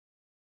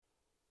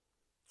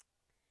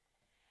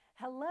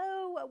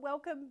Hello,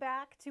 welcome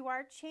back to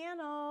our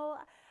channel.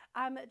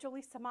 I'm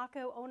Julie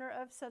Samako, owner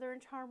of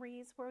Southern Charm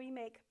Wreaths, where we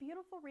make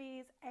beautiful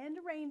wreaths and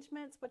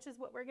arrangements, which is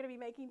what we're going to be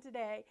making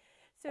today.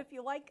 So if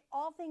you like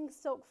all things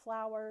silk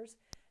flowers,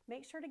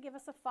 make sure to give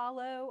us a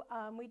follow.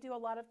 We do a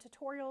lot of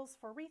tutorials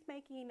for wreath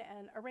making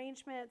and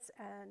arrangements,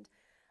 and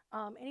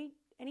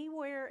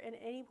anywhere in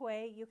any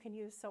way you can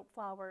use silk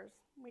flowers.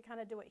 We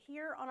kind of do it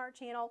here on our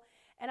channel,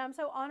 and I'm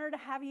so honored to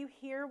have you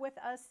here with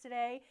us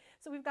today.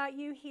 So we've got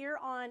you here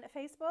on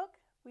Facebook,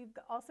 we've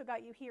also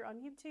got you here on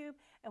YouTube,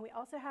 and we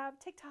also have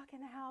TikTok in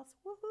the house.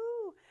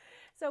 Woohoo!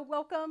 So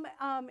welcome.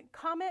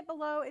 Comment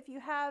below if you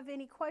have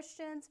any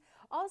questions.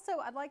 Also,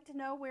 I'd like to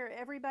know where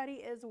everybody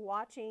is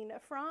watching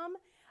from.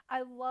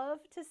 I love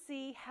to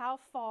see how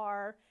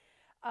far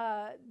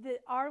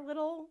our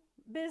little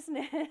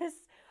business,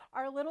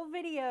 our little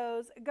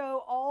videos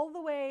go all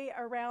the way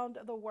around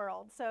the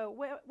world. So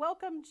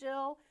welcome,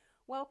 Jill.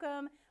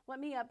 Welcome. Let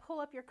me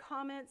pull up your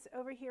comments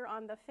over here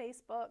on the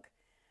Facebook,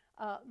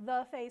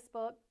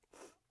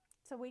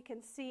 so we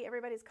can see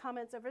everybody's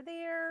comments over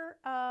there.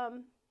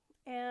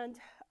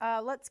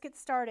 Let's get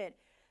started.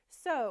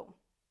 So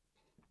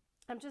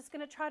I'm just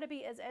going to try to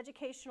be as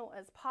educational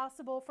as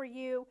possible for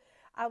you.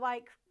 I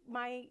like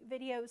my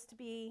videos to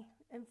be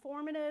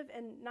informative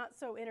and not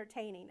so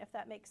entertaining, if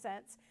that makes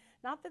sense.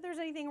 Not that there's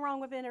anything wrong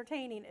with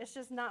entertaining, it's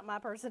just not my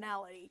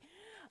personality.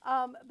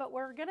 But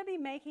we're going to be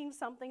making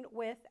something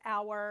with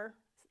our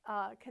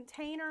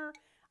container.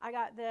 I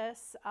got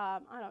this, I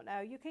don't know,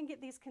 you can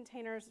get these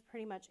containers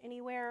pretty much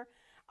anywhere.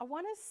 I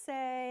want to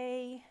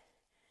say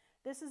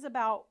this is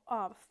about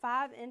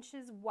 5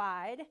 inches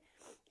wide.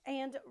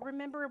 And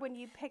remember, when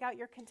you pick out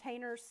your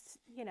containers,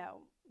 you know,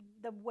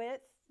 the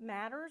width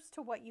matters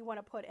to what you want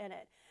to put in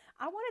it.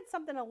 I wanted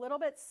something a little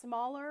bit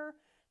smaller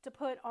to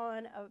put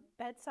on a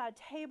bedside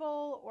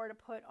table, or to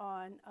put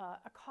on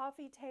a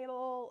coffee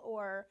table,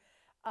 or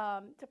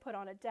to put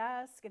on a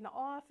desk in the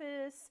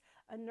office,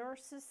 a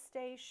nurse's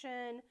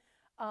station,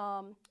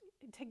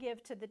 to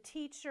give to the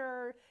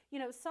teacher, you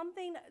know,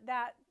 something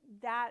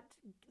that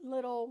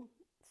little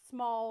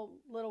small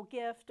little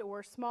gift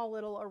or small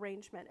little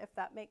arrangement, if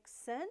that makes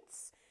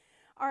sense.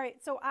 All right,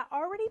 so I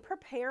already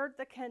prepared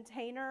the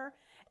container,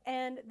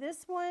 and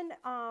this one,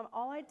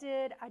 all I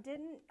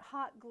didn't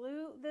hot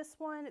glue this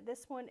one.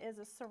 This one is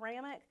a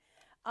ceramic.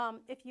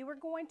 If you were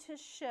going to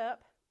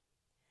ship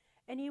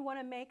and you want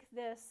to make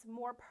this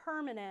more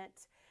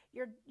permanent,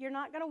 you're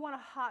not going to want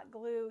to hot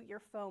glue your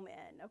foam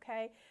in,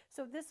 okay?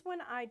 So this one,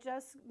 I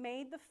just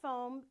made the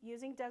foam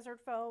using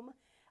desert foam,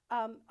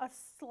 a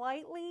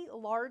slightly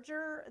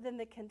larger than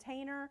the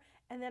container,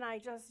 and then I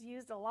just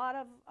used a lot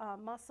of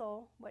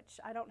muscle, which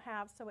I don't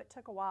have, so it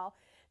took a while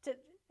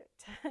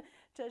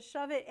to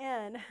shove it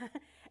in,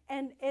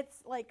 and it's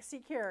like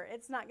secure.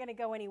 It's not going to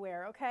go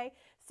anywhere, okay?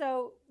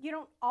 So you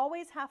don't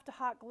always have to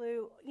hot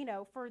glue. You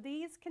know, for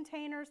these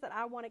containers that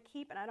I want to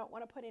keep and I don't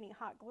want to put any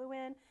hot glue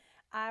in,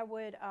 I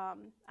would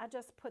I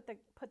just put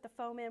the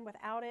foam in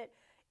without it.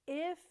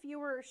 If you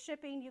were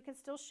shipping, you can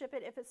still ship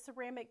it if it's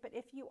ceramic, but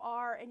if you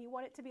are and you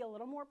want it to be a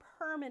little more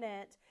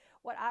permanent,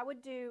 what I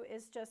would do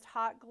is just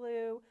hot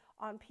glue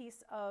on a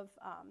piece of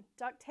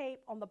duct tape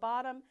on the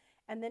bottom,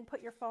 and then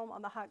put your foam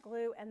on the hot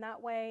glue, and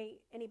that way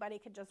anybody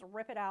could just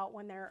rip it out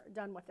when they're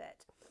done with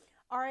it.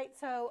 All right,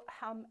 so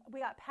we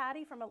got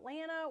Patty from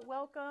Atlanta.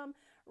 Welcome.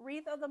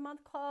 Wreath of the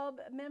Month Club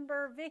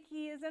member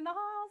Vicky is in the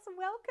house.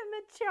 Welcome,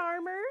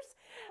 Charmers.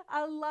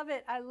 I love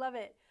it. I love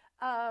it.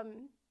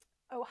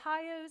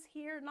 Ohio's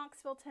here,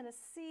 Knoxville,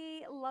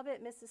 Tennessee, love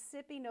it.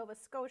 Mississippi, Nova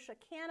Scotia,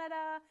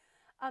 Canada,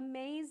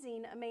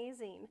 amazing,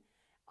 amazing.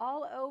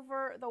 All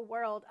over the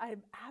world.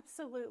 I'm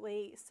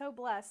absolutely so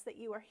blessed that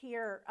you are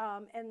here,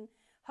 and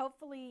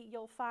hopefully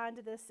you'll find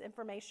this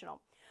informational.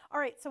 All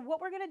right, so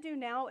what we're going to do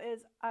now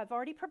is I've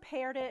already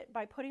prepared it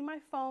by putting my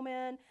foam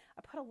in.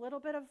 I put a little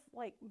bit of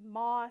like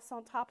moss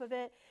on top of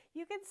it.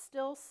 You can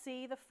still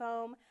see the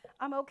foam.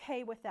 I'm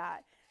okay with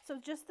that. So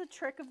just the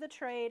trick of the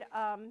trade,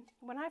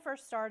 when I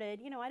first started,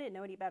 you know, I didn't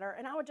know any better,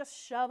 and I would just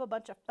shove a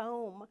bunch of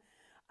foam,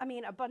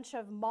 a bunch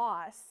of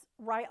moss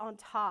right on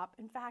top.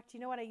 In fact, you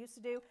know what I used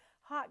to do?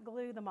 Hot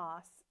glue the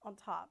moss on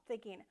top,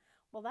 thinking,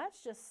 well,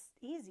 that's just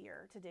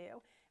easier to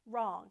do.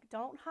 Wrong.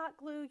 Don't hot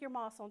glue your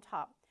moss on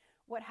top.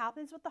 What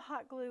happens with the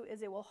hot glue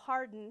is it will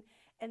harden,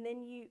 and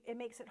then it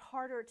makes it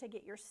harder to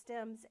get your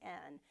stems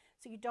in.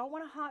 So you don't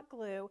want to hot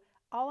glue.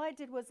 All I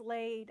did was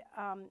laid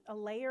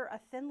a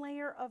thin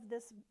layer of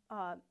this,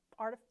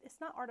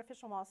 it's not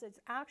artificial moss, it's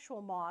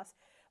actual moss,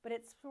 but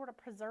it's sort of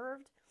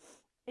preserved.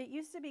 It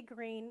used to be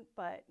green,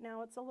 but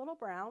now it's a little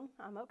brown.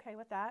 I'm okay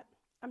with that.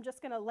 I'm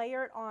just going to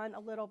layer it on a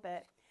little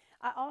bit.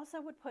 I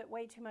also would put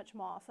way too much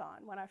moss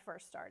on when I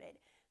first started.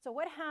 So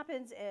what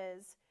happens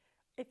is,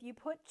 if you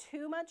put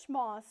too much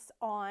moss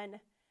on,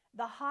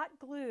 the hot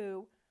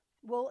glue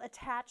will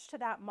attach to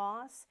that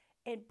moss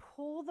and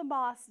pull the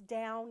moss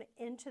down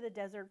into the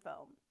desert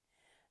foam.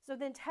 So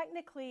then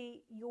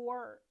technically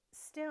your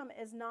stem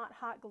is not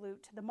hot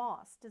glued to the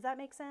moss. Does that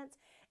make sense?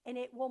 And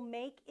it will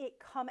make it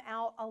come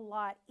out a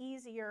lot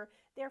easier.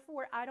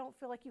 Therefore, I don't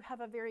feel like you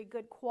have a very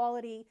good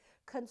quality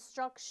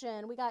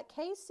construction. We got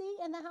KC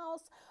in the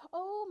house.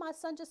 Oh, my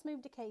son just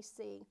moved to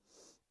KC.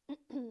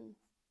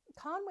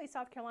 Conway,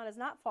 South Carolina is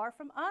not far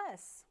from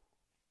us.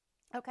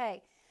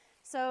 Okay,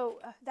 so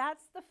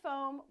that's the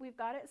foam. We've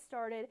got it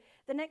started.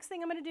 The next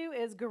thing I'm going to do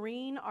is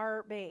green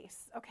our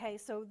base. Okay,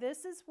 so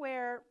this is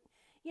where,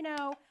 you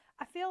know,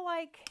 I feel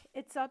like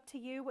it's up to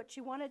you what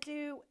you want to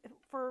do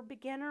for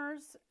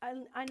beginners.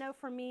 I know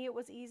for me it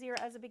was easier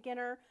as a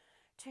beginner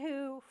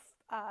to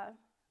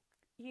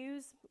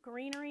use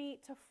greenery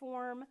to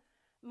form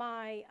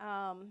my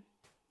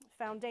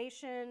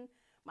foundation,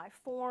 my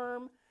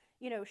form,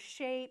 you know,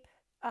 shape,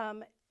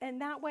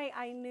 and that way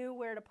I knew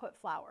where to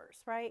put flowers,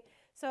 right?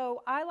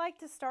 So I like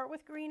to start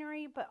with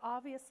greenery, but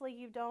obviously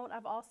you don't.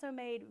 I've also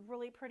made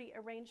really pretty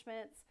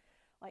arrangements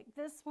like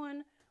this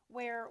one,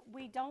 where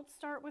we don't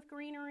start with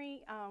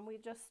greenery, we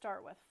just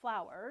start with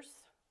flowers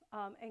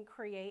and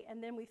create,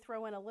 and then we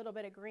throw in a little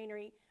bit of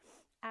greenery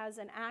as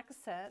an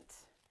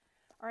accent.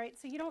 All right,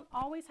 so you don't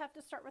always have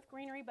to start with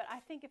greenery, but I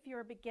think if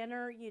you're a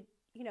beginner, you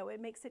know, it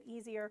makes it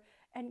easier.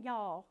 And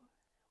y'all,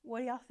 what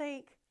do y'all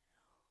think?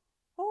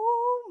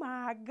 Oh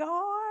my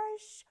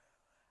gosh,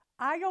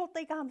 I don't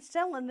think I'm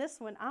selling this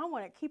one. I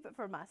want to keep it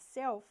for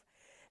myself.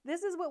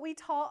 This is what we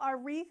taught our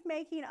wreath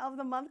making of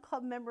the month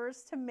club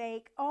members to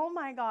make. Oh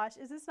my gosh,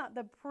 is this not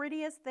the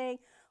prettiest thing?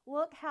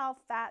 Look how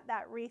fat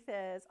that wreath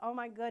is. Oh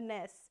my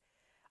goodness.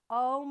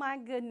 Oh my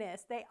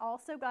goodness. They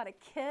also got a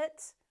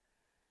kit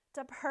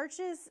to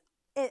purchase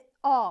it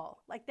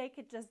all. Like they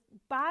could just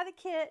buy the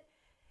kit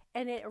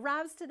and it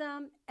arrives to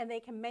them and they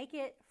can make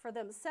it for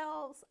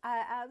themselves.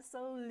 I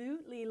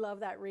absolutely love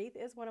that wreath.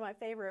 It's one of my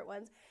favorite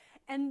ones.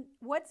 And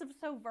what's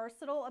so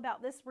versatile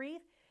about this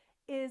wreath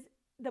is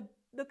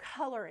the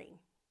coloring.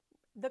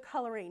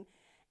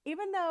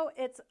 Even though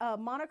it's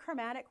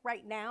monochromatic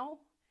right now,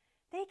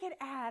 they could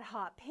add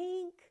hot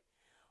pink,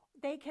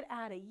 they could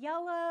add a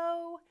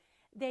yellow,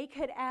 they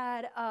could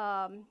add,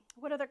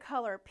 what other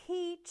color?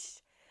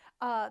 Peach,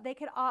 they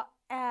could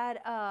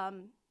add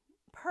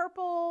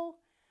purple.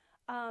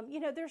 You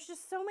know, there's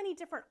just so many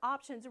different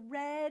options.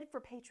 Red for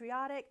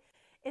patriotic.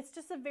 It's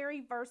just a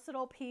very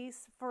versatile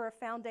piece for a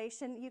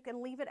foundation. You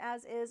can leave it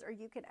as is or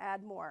you can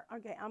add more.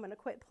 Okay, I'm going to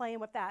quit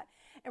playing with that.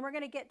 And we're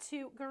going to get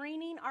to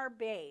greening our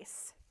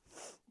base.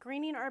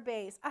 Greening our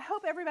base. I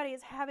hope everybody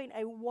is having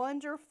a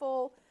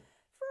wonderful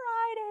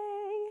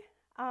Friday.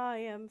 I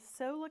am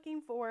so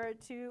looking forward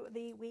to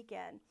the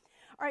weekend.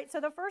 All right, so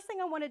the first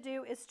thing I want to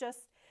do is just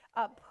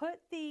put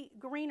the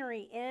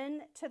greenery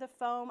into the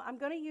foam. I'm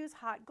going to use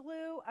hot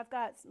glue. I've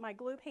got my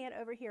glue pan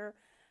over here.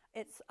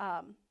 It's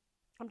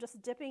I'm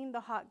just dipping the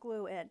hot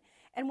glue in.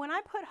 And when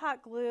I put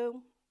hot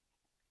glue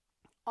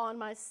on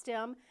my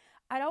stem,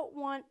 I don't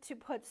want to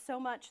put so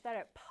much that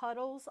it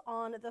puddles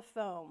on the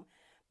foam,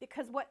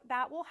 because what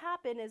that will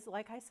happen is,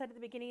 like I said at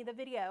the beginning of the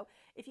video,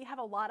 if you have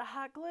a lot of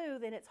hot glue,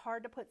 then it's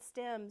hard to put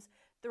stems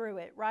through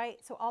it, right?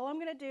 So all I'm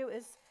going to do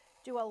is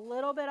do a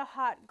little bit of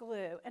hot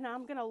glue, and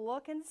I'm going to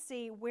look and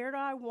see where do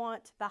I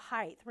want the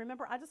height.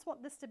 Remember, I just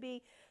want this to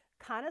be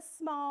kind of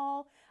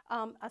small,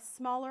 a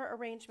smaller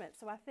arrangement.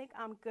 So I think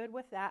I'm good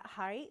with that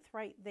height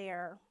right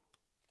there.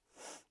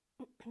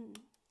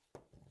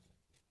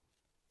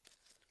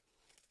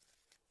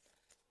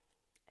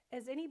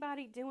 Is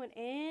anybody doing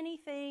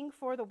anything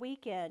for the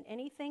weekend?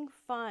 Anything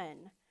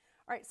fun?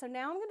 All right, so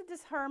now I'm going to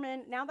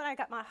determine, now that I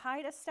got my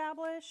height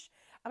established,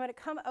 I'm going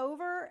to come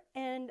over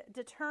and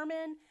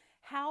determine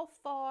how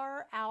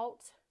far out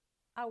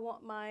I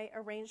want my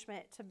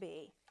arrangement to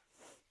be.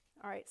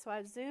 All right, so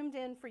I've zoomed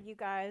in for you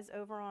guys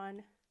over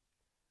on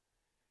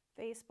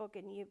Facebook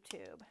and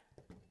YouTube.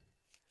 All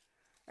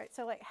right,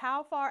 so like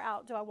how far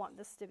out do I want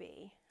this to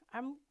be?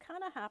 I'm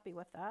kind of happy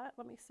with that.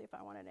 Let me see if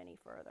I want it any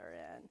further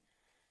in.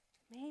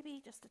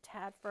 Maybe just a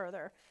tad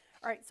further.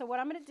 All right, so what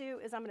I'm going to do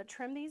is I'm going to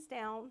trim these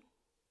down.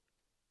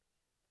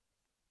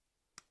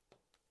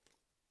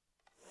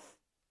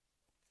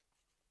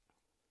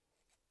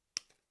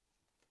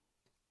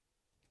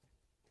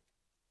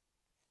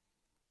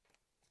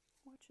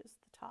 Which is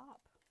the top?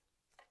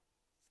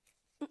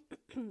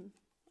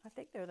 I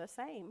think they're the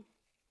same.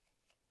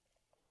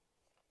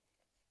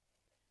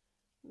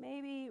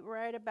 Maybe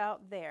right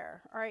about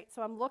there. All right,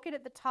 so I'm looking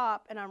at the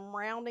top and I'm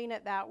rounding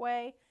it that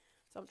way.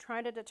 So I'm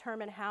trying to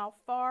determine how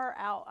far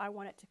out I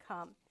want it to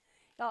come.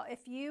 Now,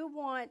 if you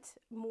want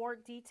more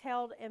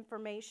detailed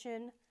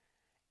information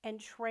and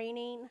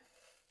training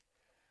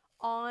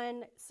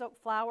on silk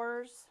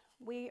flowers,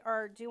 we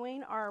are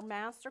doing our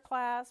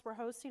masterclass. We're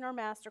hosting our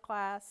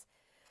masterclass.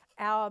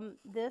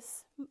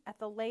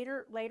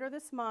 Later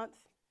this month,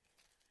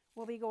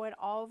 we'll be going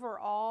over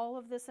all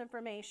of this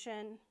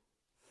information.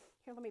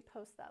 Here, let me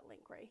post that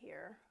link right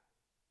here.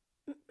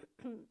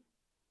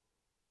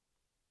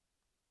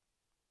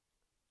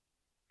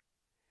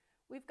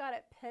 We've got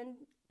it pinned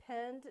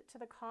to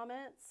the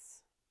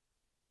comments.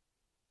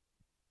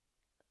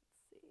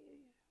 Let's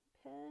see,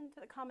 pinned to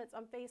the comments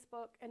on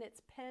Facebook, and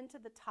it's pinned to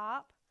the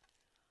top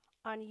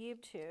on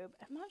YouTube.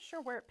 I'm not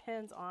sure where it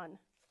pins on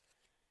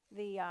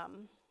the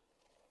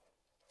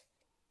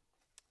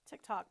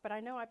TikTok, but I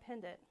know I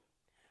pinned it.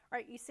 All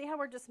right, you see how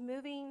we're just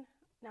moving?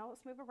 Now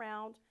let's move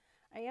around.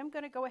 I am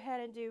going to go ahead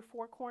and do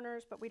 4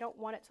 corners, but we don't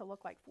want it to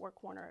look like 4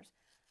 corners.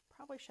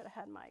 Probably should have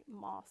had my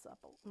moss up,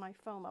 my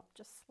foam up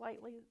just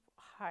slightly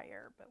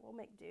higher, but we'll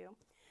make do.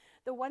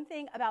 The one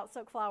thing about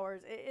silk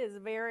flowers, it is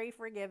very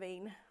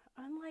forgiving.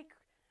 Unlike,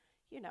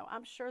 you know,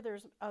 I'm sure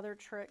there's other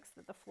tricks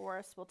that the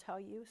florists will tell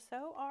you.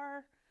 So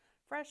are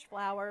fresh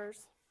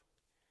flowers,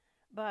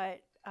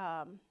 but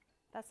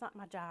that's not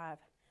my jive.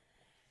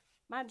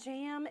 My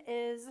jam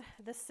is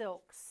the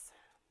silks.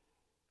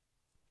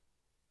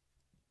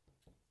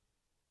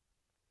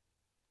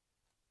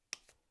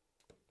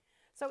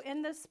 So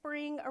in the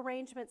Spring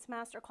Arrangements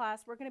Masterclass,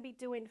 we're going to be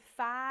doing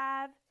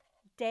 5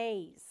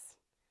 days.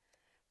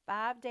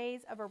 5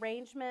 days of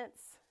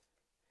arrangements.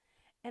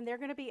 And they're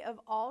going to be of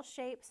all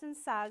shapes and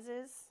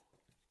sizes.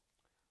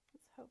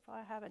 Let's hope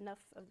I have enough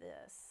of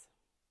this.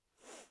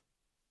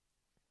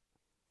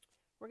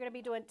 We're going to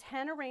be doing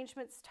 10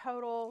 arrangements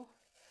total.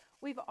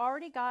 We've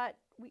already got,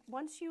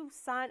 once you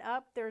sign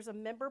up, there's a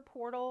member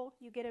portal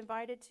you get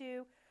invited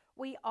to.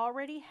 We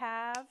already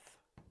have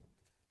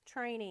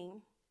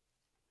training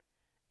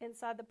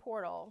inside the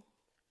portal.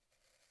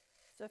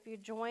 So if you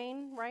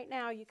join right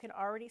now, you can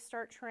already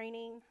start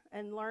training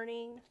and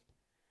learning.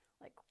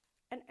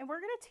 And we're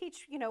going to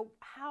teach, you know,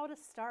 how to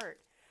start.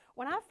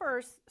 When I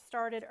first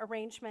started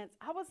arrangements,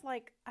 I was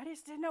like, I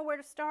just didn't know where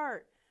to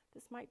start.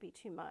 This might be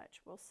too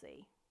much. We'll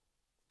see.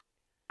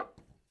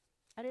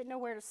 I didn't know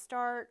where to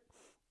start.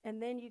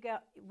 And then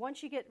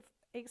once you get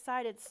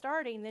excited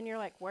starting, then you're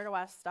like, where do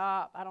I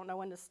stop? I don't know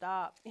when to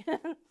stop.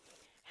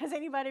 Has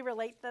anybody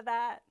relate to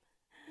that?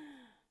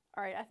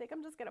 All right, I think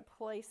I'm just going to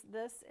place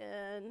this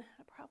in.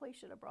 I probably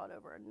should have brought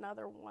over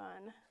another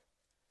one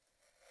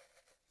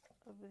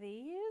of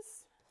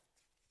these.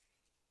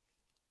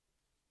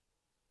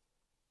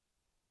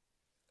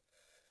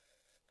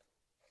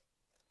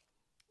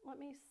 Let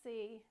me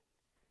see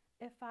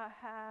if I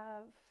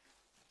have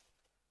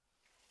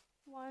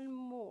one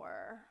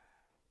more.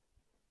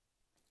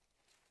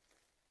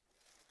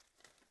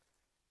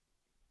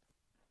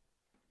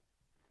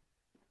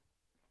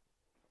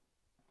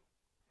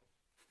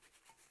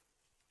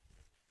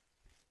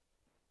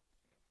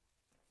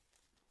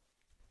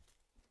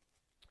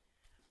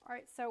 All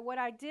right, so what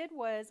I did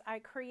was I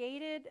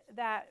created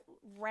that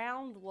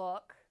round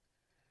look,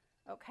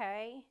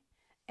 okay?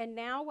 And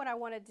now what I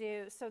want to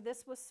do, so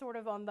this was sort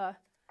of on the,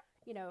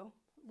 you know,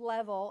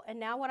 level, and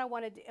now what I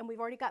want to do, and we've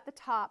already got the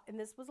top, and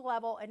this was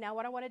level, and now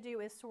what I want to do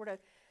is sort of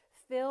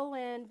fill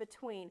in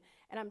between,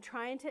 and I'm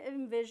trying to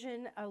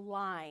envision a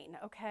line,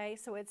 okay?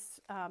 So it's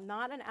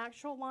not an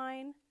actual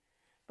line,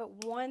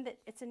 but one that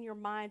it's in your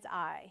mind's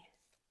eye.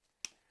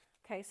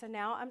 Okay, so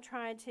now I'm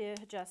trying to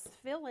just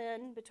fill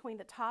in between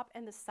the top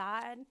and the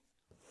side.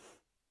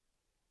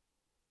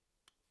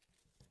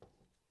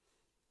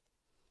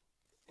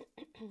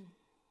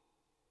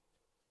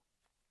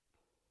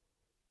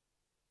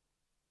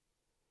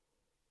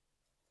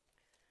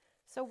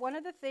 So one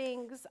of the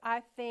things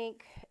I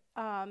think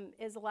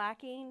is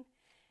lacking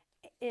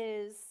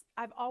is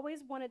I've always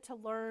wanted to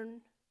learn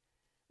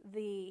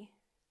the,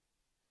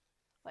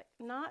 like,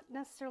 not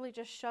necessarily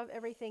just shove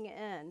everything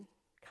in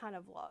kind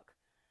of look.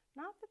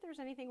 Not that there's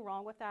anything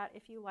wrong with that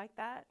if you like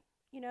that,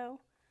 you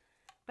know,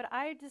 but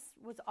I just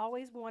was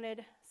always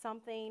wanted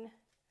something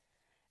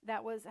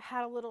that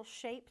had a little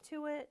shape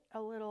to it,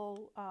 a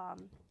little,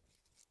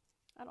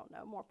 I don't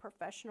know, more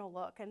professional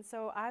look. And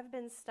so I've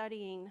been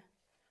studying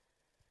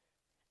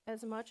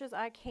as much as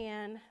I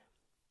can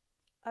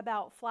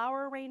about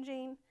flower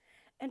arranging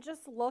and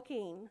just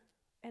looking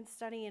and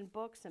studying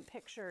books and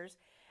pictures.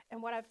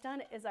 And what I've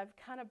done is I've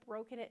kind of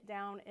broken it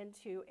down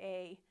into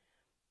a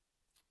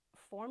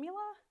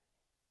formula.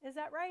 Is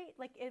that right?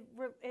 Like it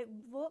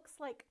looks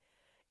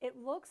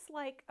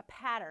like a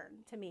pattern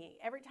to me.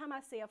 Every time I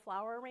see a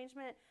flower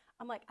arrangement,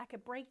 I'm like, I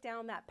could break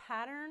down that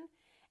pattern,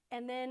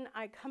 and then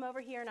I come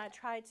over here and I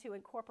try to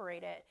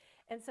incorporate it.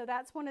 And so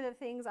that's one of the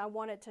things I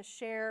wanted to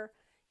share,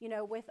 you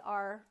know, with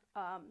our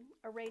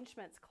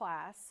arrangements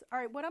class. All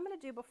right, what I'm going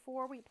to do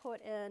before we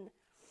put in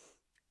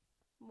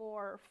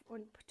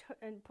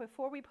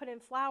before we put in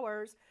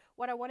flowers,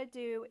 what I want to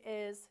do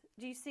is,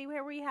 do you see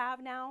where we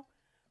have now?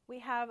 We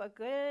have a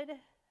good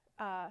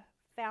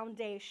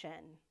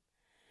foundation.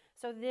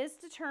 So this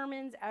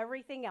determines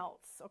everything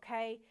else,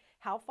 okay?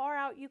 How far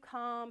out you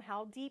come,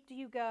 how deep do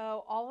you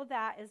go, all of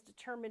that is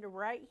determined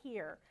right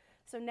here.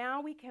 So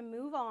now we can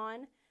move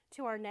on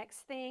to our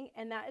next thing,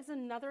 and that is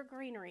another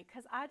greenery,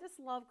 because I just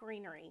love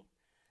greenery.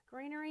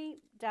 Greenery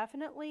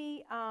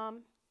definitely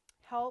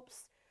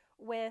helps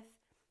with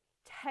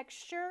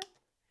texture,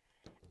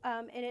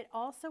 and it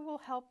also will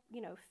help,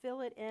 you know,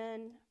 fill it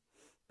in.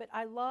 But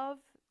I love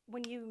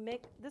when you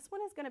mix, this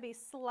one is going to be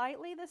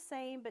slightly the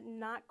same, but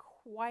not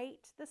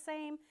quite the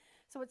same.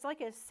 So it's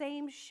like a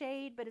same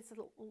shade, but it's a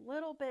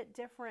little bit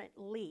different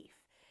leaf.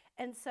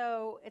 And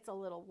so it's a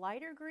little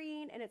lighter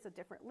green and it's a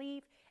different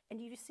leaf.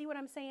 And you see what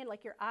I'm saying?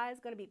 Like your eye is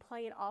going to be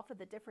playing off of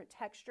the different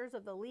textures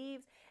of the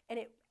leaves, and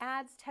it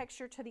adds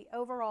texture to the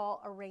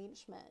overall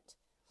arrangement.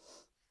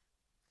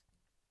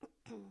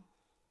 I'm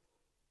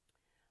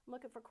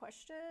looking for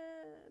questions.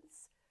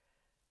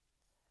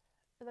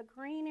 The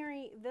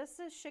greenery, this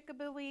is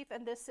chickaboo leaf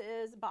and this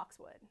is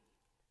boxwood.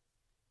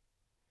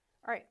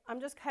 All right, I'm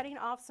just cutting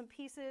off some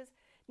pieces.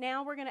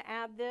 Now we're going to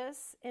add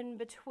this in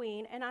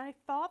between, and I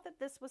thought that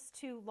this was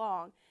too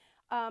long.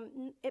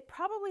 It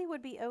probably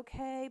would be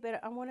okay,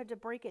 but I wanted to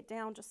break it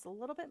down just a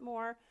little bit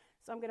more.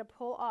 So I'm going to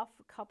pull off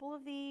a couple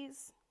of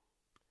these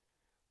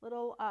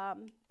little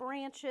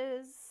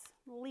branches,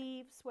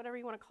 leaves, whatever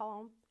you want to call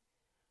them,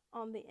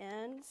 on the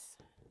ends.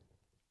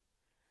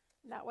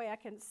 That way I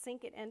can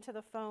sink it into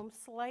the foam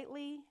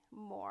slightly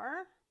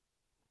more.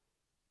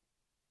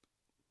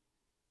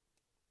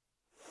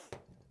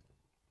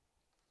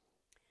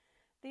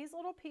 These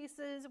little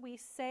pieces we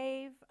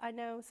save. I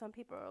know some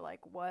people are like,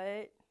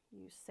 what?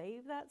 You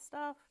save that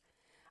stuff?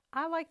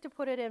 I like to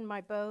put it in my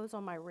bows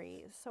on my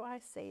wreaths, so I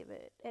save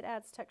it. It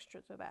adds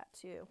texture to that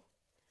too.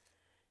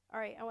 All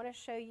right, I want to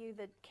show you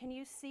can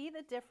you see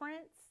the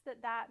difference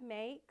that that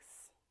makes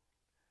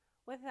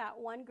with that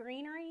one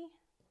greenery?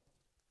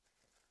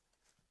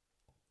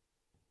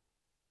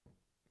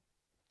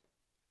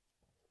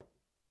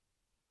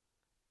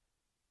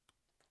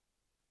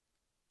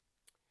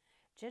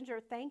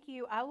 Ginger, thank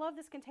you. I love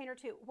this container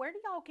too. Where do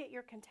y'all get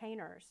your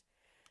containers?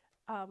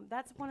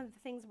 That's one of the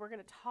things we're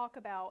going to talk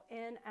about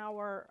in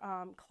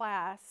our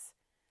class,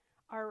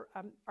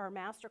 our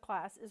master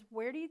class, is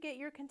where do you get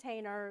your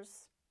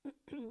containers?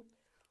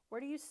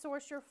 Where do you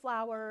source your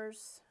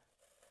flowers?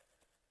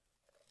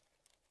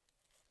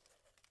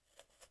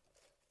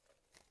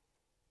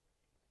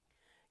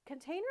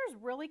 Containers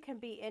really can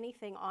be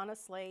anything,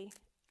 honestly.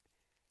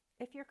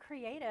 If you're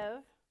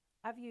creative,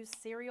 I've used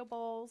cereal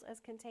bowls as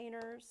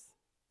containers.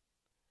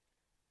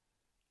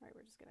 All right,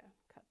 we're just going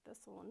to cut this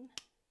one.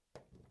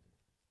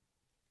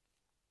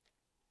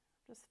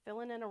 Just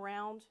filling in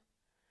around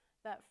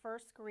that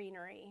first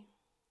greenery.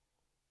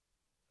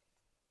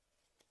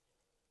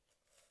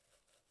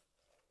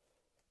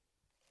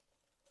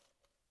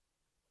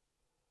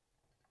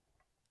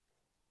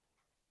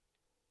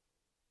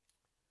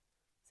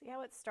 See how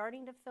it's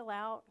starting to fill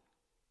out?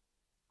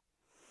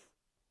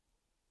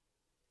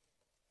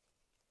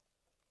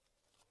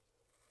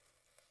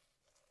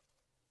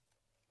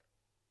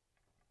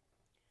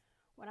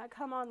 When I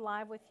come on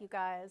live with you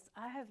guys,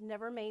 I have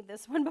never made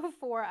this one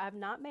before. I've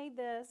not made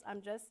this.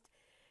 I'm just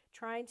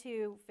trying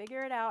to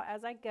figure it out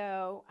as I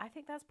go. I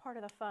think that's part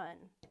of the fun.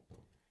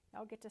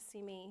 Y'all get to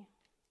see me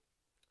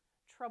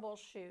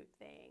troubleshoot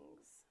things.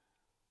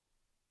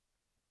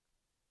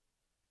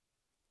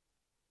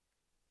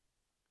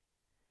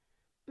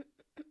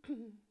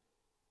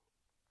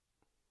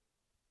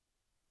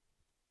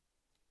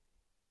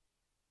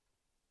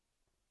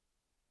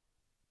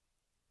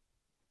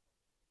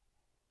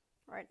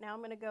 All right, now I'm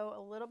going to go a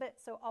little bit.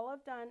 So all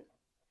I've done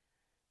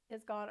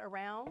is gone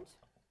around.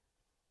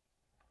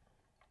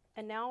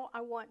 And now I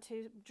want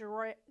to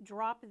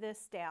drop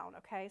this down,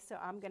 okay? So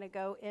I'm going to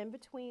go in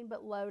between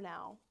but low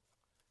now.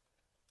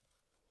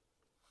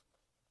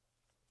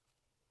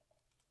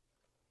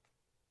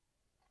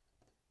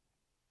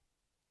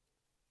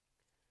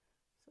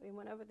 So we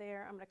went over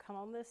there. I'm going to come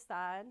on this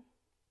side.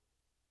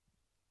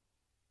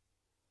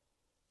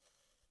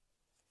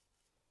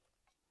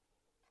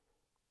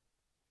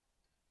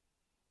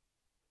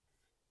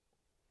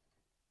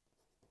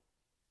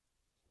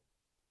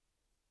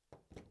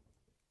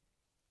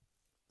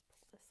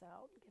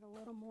 Out, get a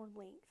little more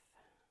length.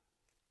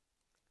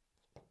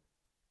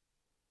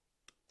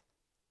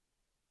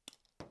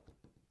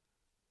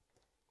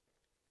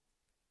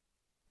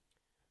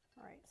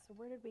 All right, so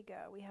where did we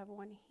go? We have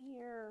one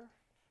here,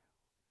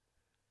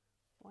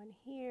 one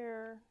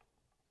here.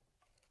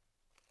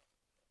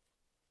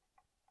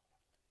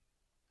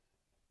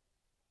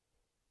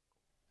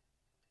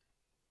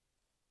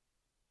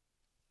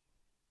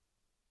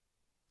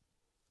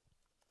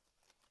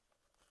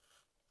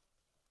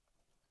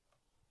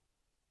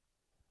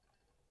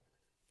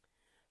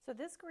 So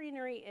this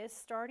greenery is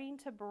starting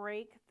to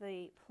break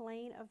the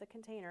plane of the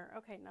container.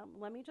 Okay, now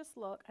let me just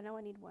look. I know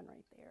I need one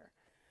right there.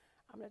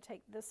 I'm going to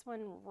take this one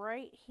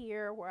right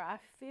here where I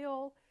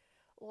feel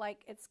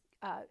like it's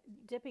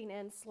dipping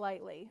in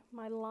slightly.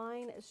 My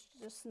line is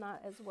just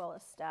not as well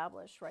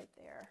established right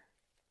there.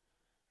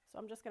 So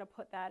I'm just going to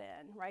put that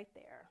in right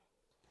there.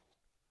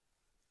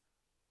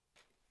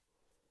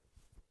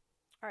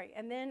 All right,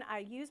 and then I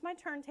use my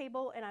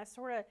turntable and I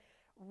sort of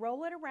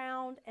roll it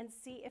around and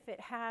see if it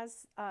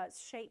has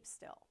shape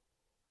still.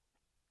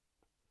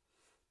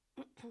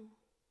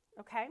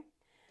 Okay,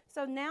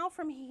 so now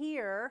from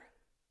here,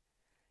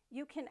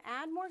 you can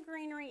add more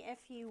greenery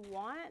if you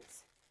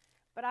want,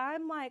 but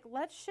I'm like,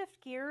 let's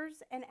shift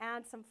gears and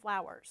add some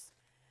flowers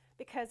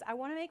because I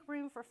want to make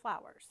room for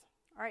flowers.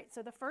 All right,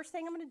 so the first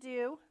thing I'm going to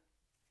do,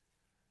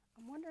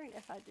 I'm wondering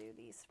if I do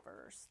these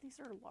first. These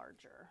are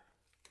larger.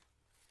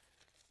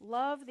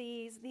 Love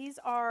these. These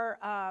are,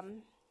 all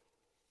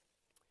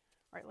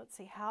right, let's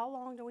see, how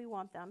long do we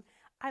want them?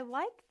 I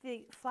like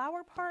the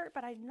flower part,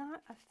 but I'm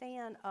not a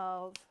fan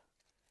of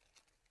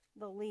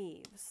the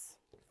leaves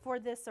for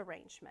this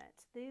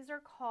arrangement. These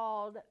are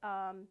called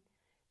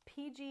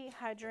PG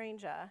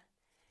hydrangea.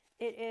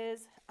 It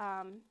is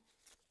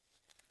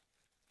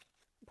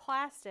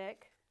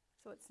plastic,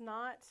 so it's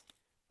not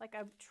like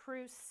a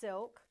true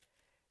silk.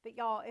 But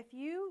y'all, if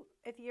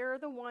you're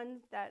the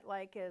one that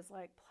like is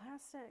like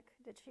plastic,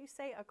 did she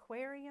say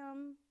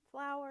aquarium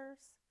flowers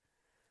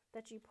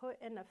that you put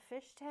in a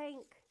fish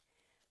tank?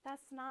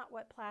 That's not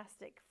what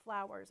plastic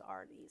flowers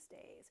are these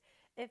days.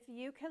 If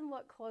you can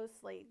look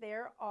closely,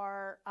 there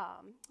are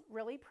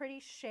really pretty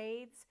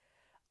shades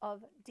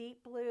of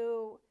deep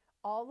blue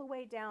all the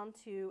way down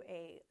to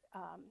a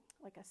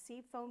like a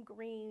seafoam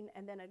green,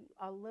 and then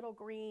a little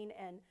green,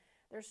 and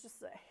there's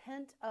just a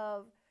hint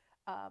of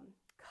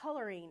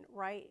coloring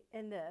right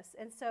in this,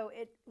 and so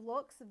it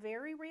looks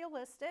very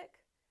realistic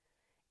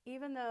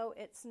even though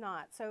it's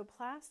not. So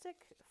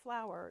plastic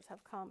flowers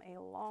have come a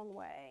long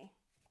way.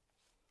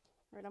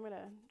 All right, I'm going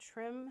to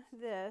trim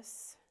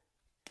this,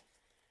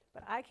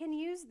 but I can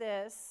use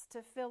this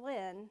to fill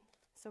in,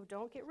 so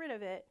don't get rid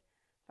of it.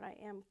 But I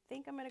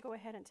think I'm going to go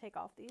ahead and take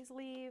off these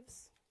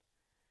leaves,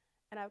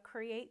 and I'll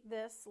create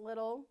this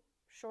little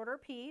shorter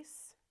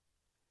piece.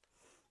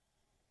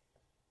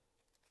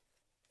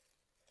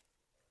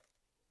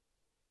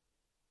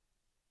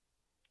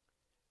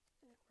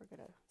 We're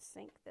going to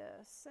sink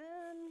this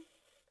in.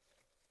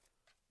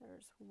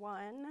 There's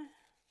one.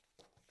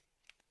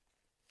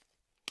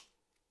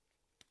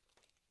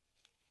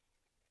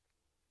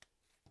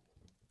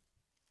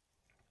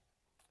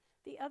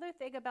 The other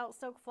thing about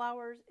silk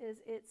flowers is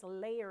it's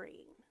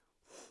layering.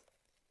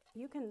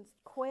 You can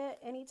quit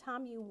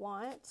anytime you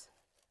want,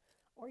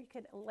 or you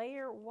could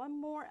layer one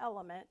more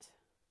element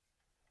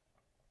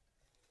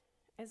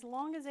as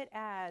long as it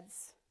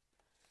adds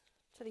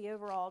to the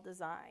overall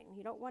design.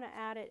 You don't want to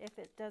add it if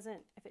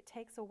it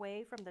takes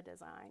away from the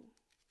design.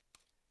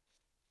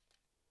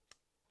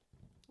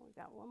 We've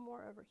got one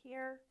more over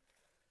here.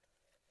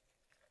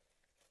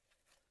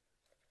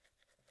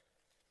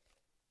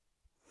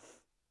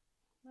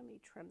 Let me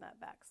trim that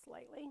back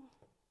slightly.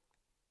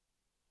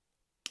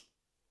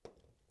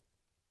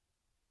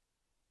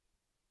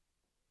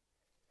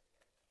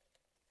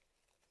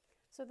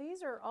 So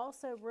these are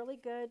also really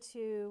good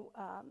to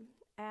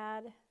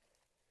add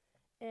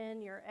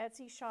in your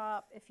Etsy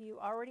shop if you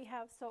already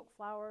have silk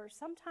flowers.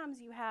 Sometimes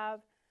you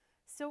have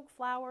silk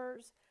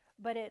flowers,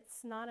 but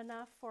it's not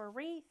enough for a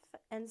wreath,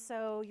 and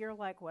so you're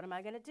like, what am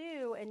I going to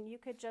do? And you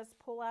could just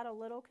pull out a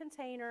little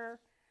container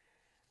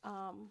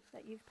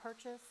that you've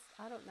purchased,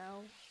 I don't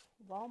know,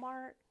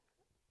 Walmart,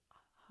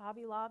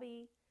 Hobby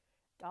Lobby,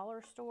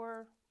 dollar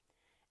store,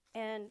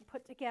 and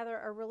put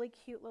together a really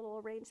cute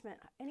little arrangement.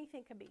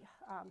 Anything can be,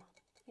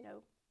 you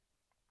know,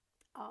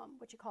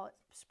 what you call it,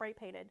 spray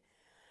painted.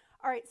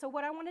 All right, so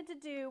what I wanted to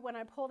do when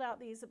I pulled out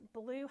these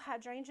blue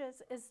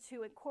hydrangeas is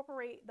to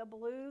incorporate the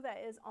blue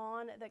that is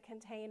on the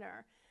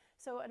container.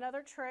 So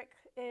another trick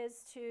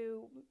is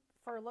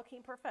for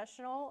looking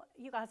professional.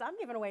 You guys, I'm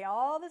giving away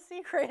all the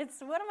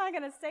secrets. What am I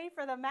going to say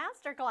for the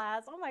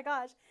masterclass? Oh my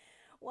gosh.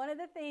 One of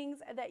the things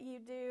that you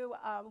do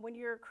when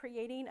you're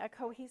creating a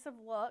cohesive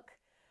look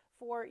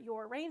for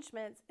your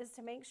arrangements is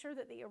to make sure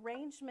that the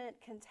arrangement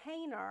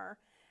container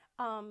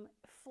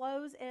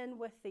flows in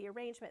with the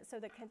arrangement. So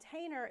the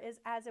container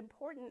is as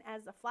important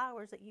as the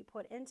flowers that you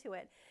put into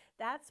it.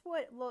 That's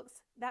what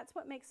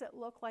makes it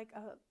look like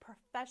a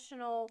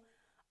professional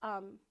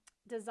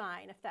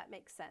design, if that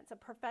makes sense. A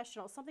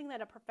professional, something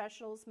that a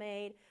professional's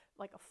made,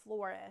 like a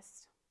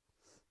florist.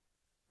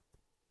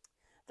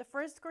 The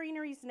first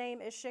greenery's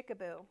name is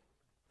Chickaboo.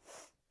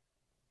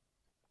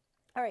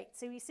 All right,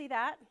 so you see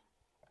that?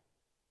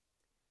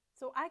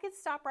 So I could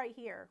stop right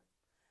here.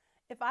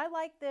 If I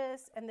like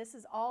this and this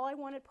is all I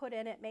want to put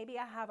in it, maybe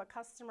I have a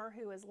customer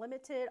who is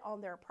limited on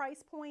their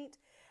price point.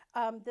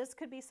 This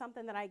could be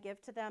something that I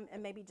give to them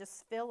and maybe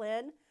just fill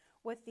in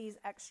with these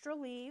extra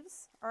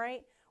leaves. All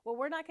right. Well,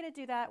 we're not going to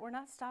do that. We're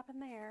not stopping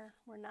there.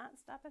 We're not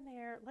stopping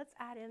there. Let's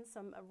add in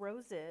some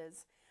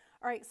roses.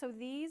 All right. So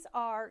these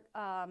are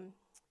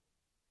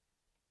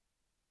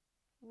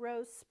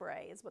rose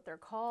spray is what they're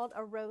called,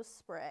 a rose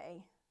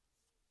spray.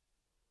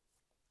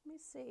 Let me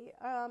see.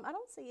 I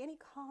don't see any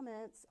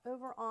comments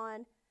over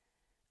on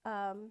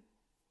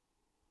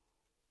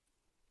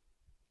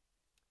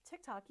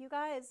TikTok. You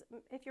guys,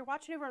 if you're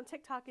watching over on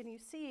TikTok and you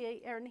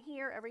see and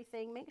hear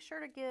everything, make sure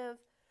to give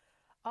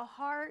a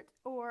heart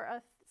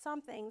or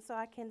something so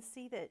I can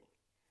see that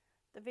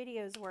the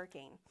video is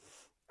working.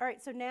 All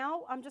right, so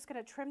now I'm just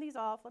going to trim these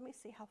off. Let me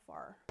see how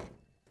far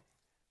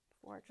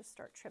before I just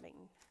start trimming.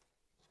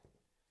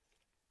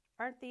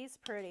 Aren't these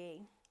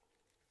pretty?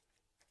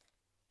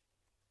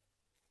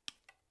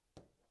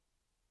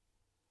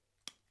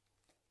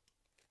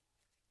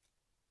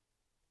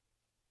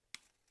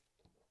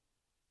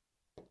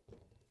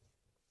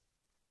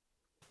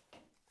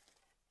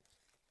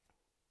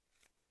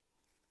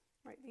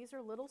 All right, these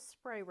are little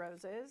spray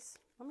roses.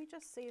 Let me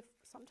just see if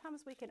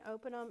sometimes we can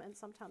open them and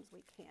sometimes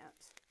we can't.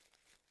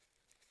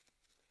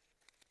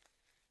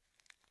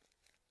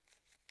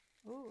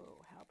 Ooh,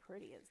 how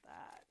pretty is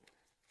that?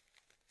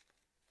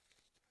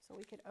 So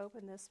we could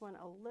open this one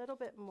a little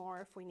bit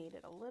more if we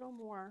needed a little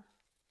more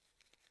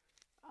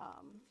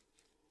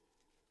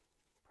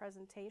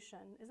presentation.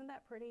 Isn't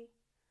that pretty?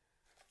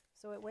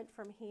 So it went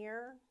from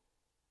here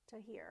to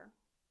here.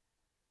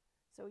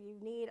 So you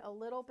need a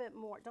little bit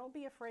more. Don't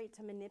be afraid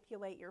to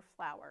manipulate your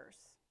flowers.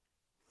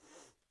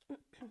 All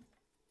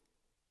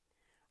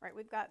right,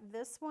 we've got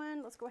this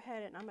one. Let's go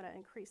ahead and I'm going to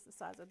increase the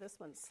size of this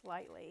one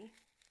slightly.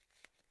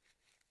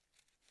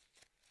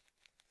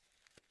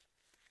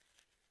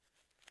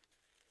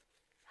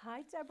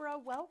 Hi, Deborah.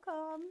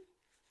 Welcome.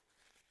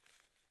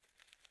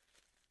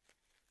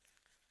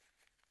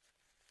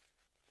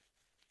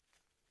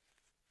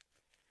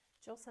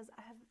 Jill says,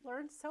 I have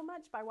learned so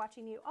much by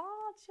watching you.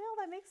 Oh, Jill,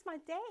 that makes my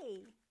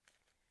day.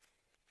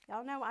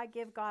 Y'all know I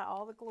give God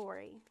all the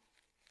glory.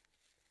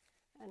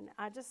 And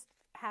I just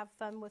have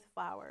fun with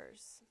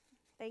flowers.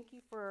 Thank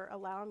you for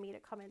allowing me to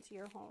come into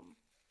your home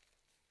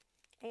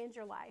and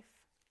your life.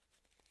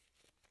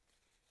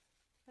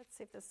 Let's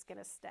see if this is going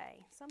to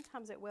stay.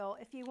 Sometimes it will.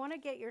 If you want to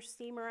get your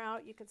steamer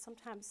out, you could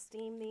sometimes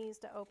steam these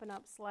to open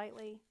up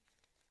slightly.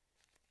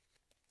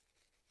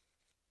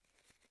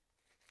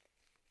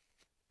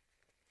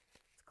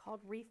 It's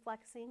called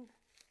reflexing.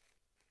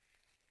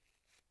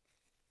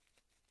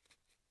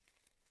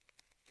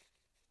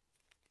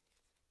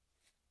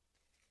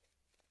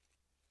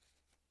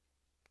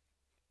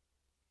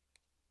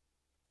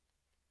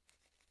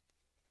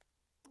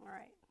 All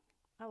right,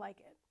 I like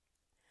it.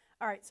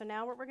 All right, so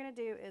now what we're going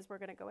to do is we're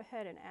going to go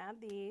ahead and add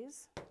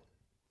these. All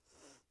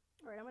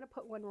right, I'm going to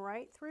put one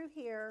right through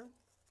here.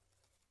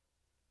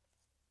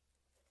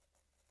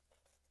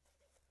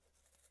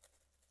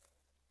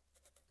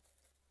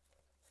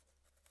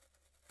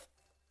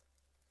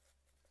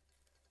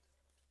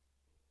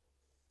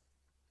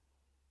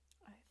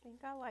 I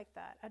think I like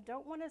that. I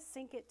don't want to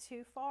sink it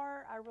too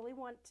far. I really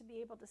want to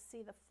be able to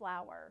see the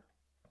flower.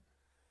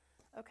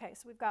 Okay,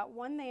 so we've got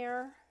one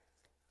there.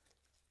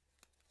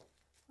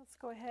 Let's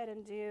go ahead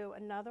and do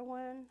another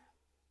one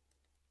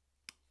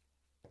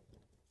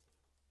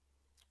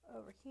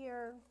over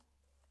here.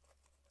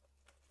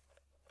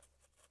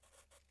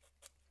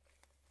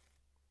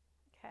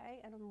 Okay,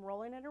 and I'm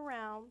rolling it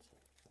around.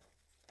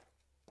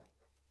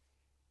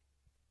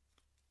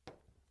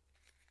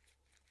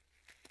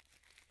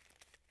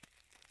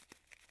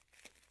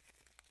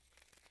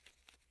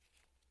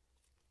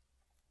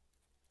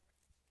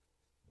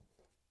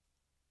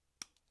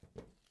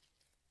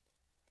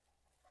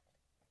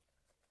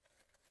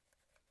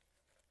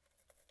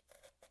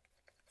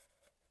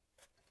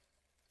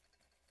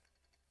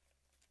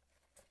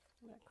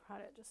 I'm going to cut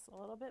it just a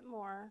little bit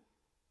more.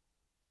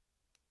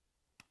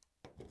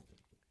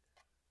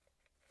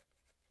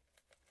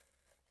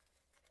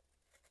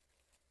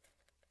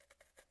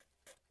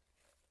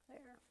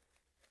 There.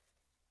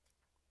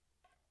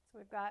 So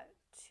we've got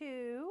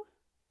two.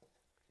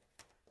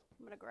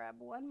 I'm going to grab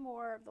one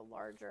more of the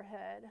larger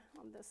head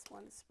on this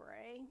one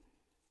spray.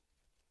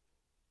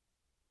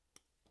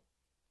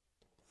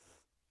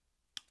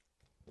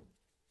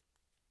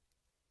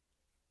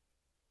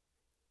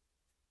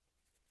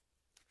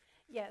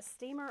 Yes,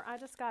 steamer, I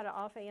just got it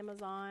off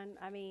Amazon.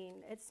 I mean,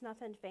 it's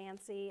nothing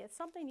fancy. It's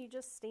something you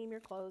just steam your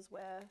clothes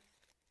with.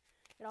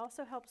 It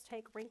also helps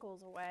take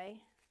wrinkles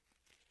away.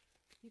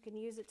 You can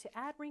use it to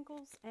add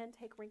wrinkles and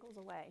take wrinkles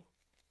away.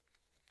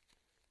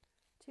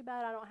 Too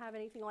bad I don't have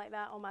anything like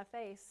that on my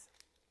face.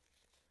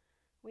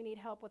 We need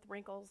help with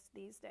wrinkles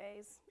these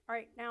days. All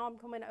right, now I'm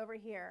coming over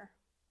here.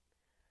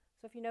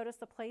 So if you notice,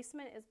 the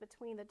placement is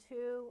between the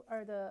two,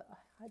 or the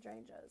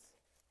hydrangeas.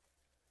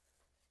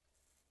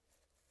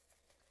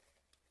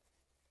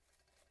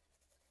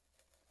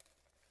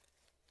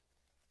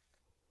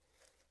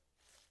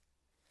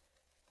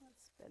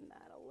 Let's spin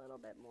that a little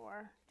bit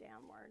more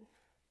downward.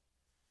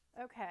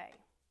 Okay,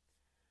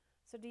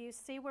 so do you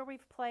see where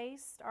we've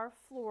placed our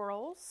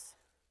florals?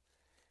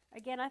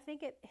 Again, I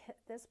think at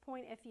this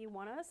point, if you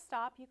want to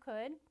stop, you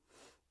could.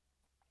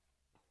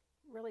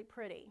 Really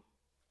pretty.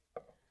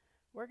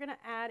 We're going to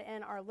add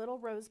in our little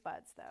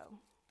rosebuds, though.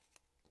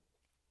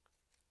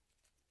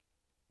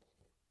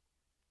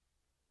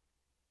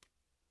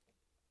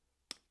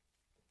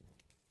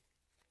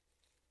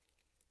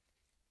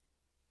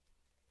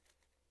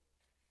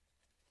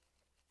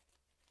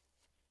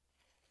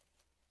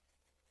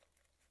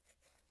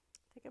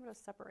 I think I'm going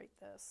to separate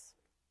this.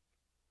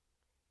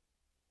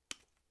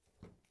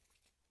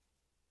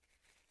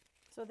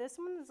 So this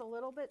one is a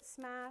little bit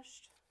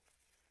smashed.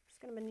 I'm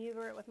just going to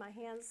maneuver it with my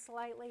hands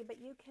slightly, but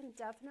you can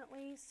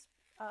definitely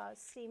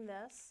steam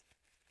this.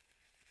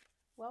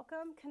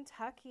 Welcome,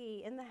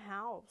 Kentucky, in the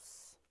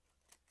house.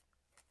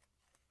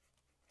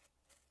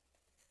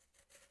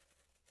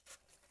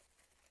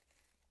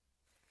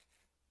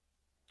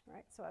 All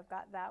right, so I've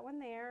got that one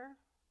there.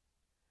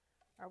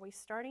 Are we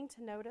starting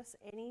to notice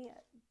any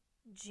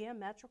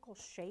geometrical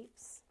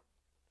shapes?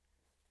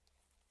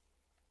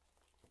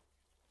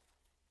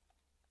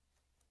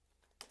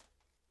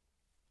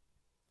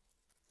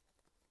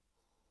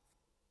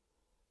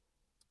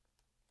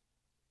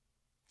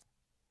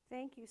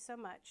 Thank you so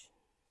much.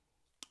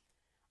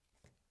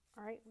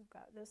 All right, we've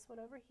got this one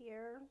over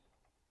here.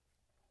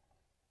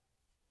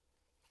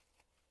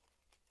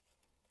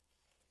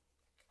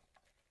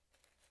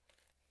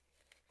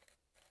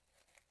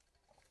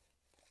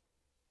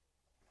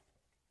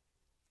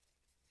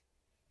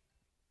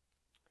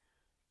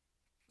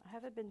 I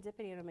haven't been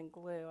dipping them in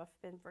glue.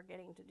 I've been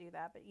forgetting to do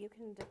that, but you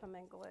can dip them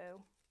in glue.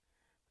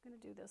 I'm going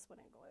to do this one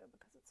in glue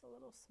because it's a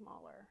little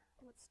smaller.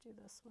 Let's do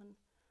this one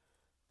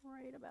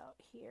right about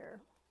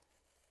here.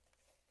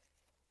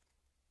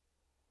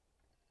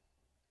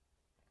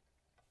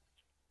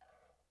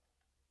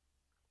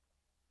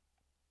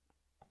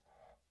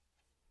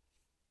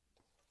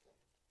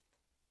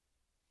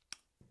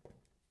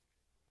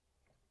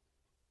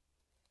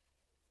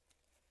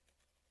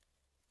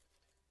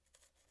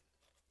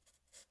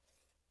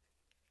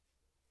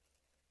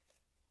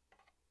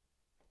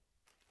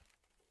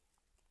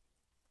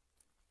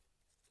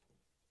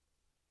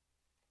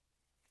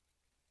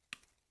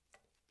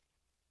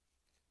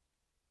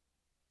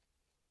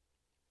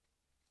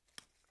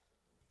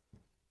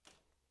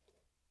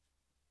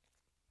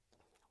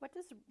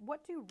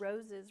 What do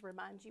roses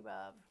remind you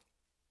of?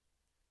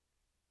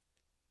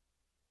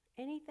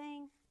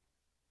 Anything?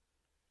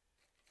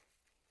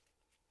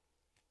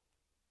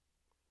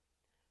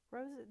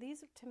 Roses,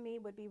 these to me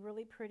would be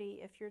really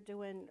pretty if you're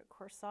doing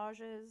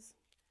corsages.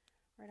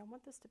 Right, I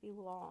want this to be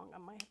long. I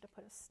might have to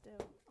put a stem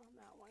on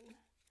that one.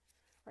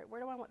 All right,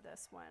 where do I want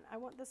this one? I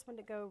want this one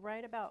to go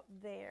right about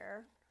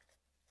there.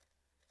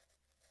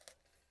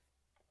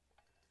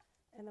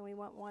 And then we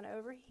want one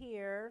over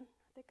here.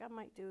 I think I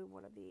might do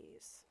one of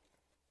these.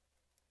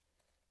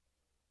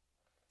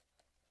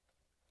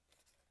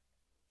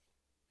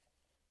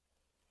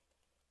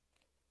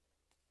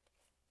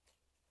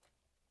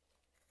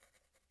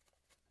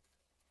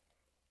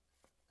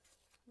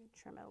 Let me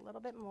trim it a little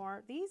bit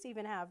more. These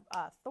even have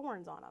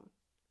thorns on them.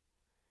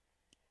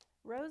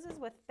 Roses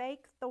with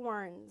fake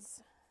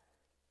thorns.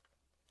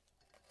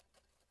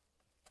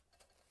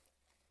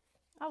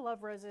 I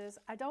love roses.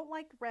 I don't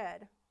like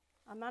red.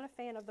 I'm not a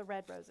fan of the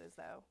red roses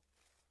though.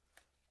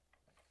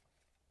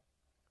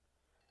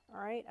 All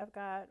right, I've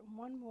got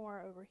one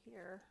more over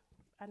here,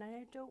 and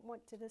I don't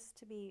want this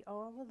to be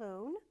all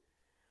alone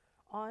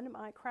on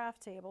my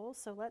craft table,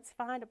 so let's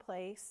find a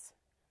place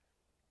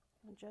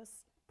and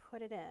just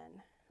put it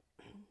in.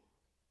 I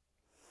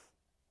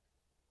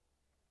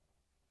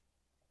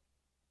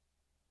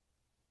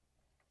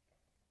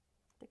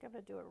think I'm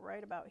going to do it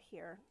right about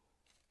here.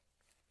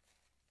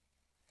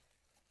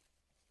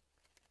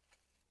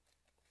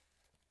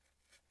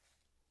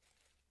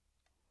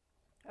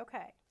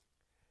 Okay,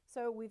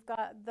 so we've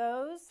got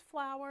those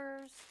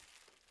flowers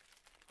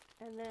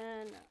and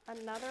then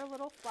another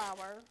little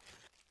flower.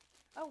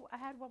 Oh, I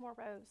had one more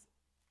rose.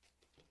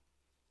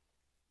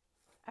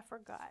 I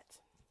forgot.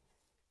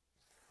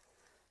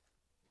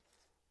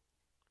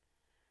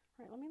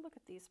 All right, let me look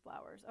at these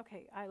flowers.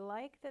 Okay, I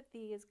like that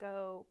these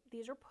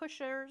are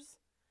pushers.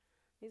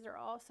 These are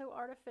also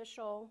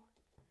artificial.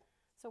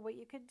 So what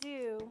you could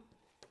do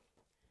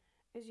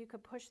is you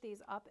could push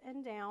these up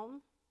and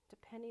down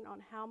depending on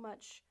how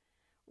much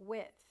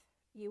width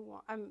you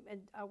want.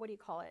 What do you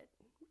call it?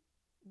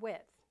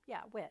 Width.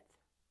 Yeah, width.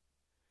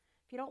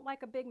 If you don't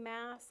like a big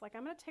mass, like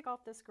I'm going to take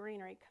off this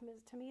greenery.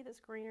 To me,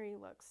 this greenery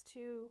looks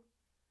too,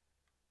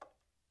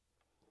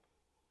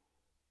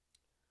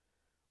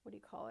 what do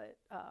you call it?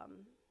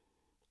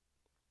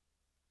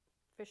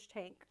 Fish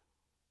tank,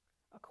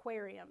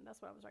 aquarium.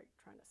 That's what I was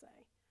trying to say.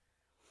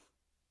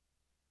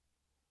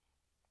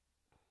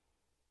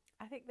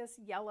 I think this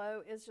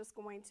yellow is just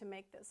going to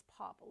make this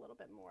pop a little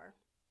bit more.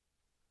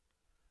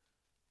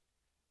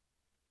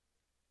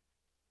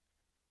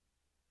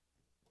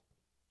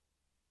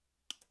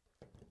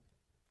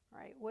 All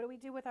right, what do we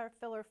do with our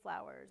filler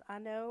flowers? I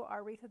know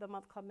our Wreath of the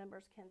Month Club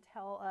members can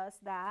tell us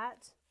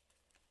that.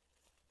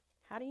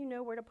 How do you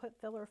know where to put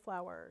filler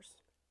flowers?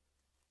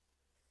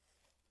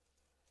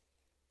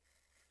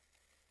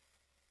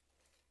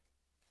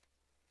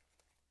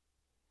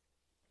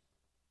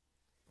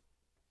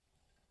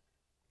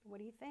 What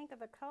do you think of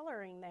the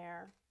coloring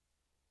there?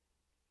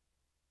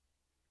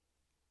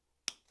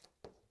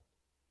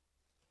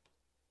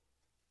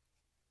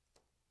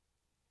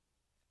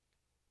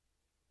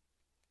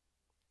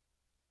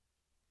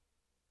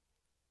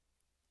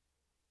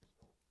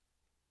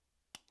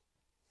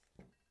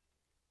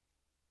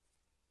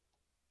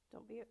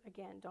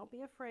 Don't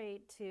be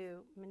afraid to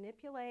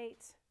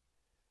manipulate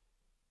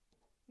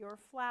your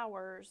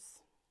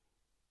flowers.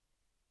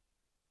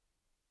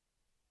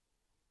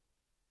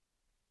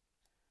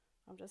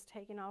 I'm just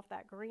taking off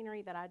that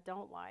greenery that I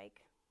don't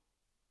like,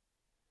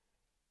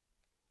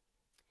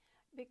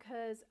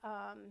 because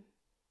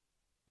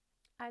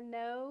I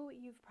know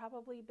you've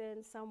probably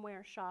been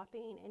somewhere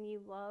shopping and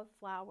you love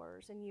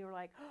flowers and you're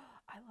like, oh,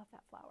 I love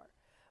that flower.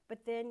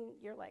 But then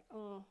you're like,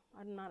 oh,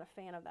 I'm not a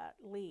fan of that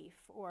leaf,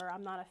 or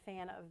I'm not a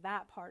fan of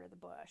that part of the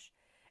bush.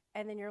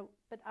 And then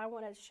but I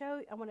want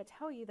to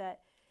tell you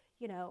that,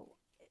 you know,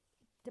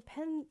 it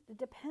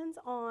depends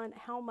on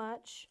how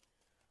much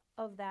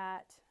of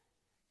that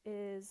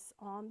is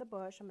on the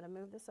bush. I'm going to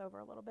move this over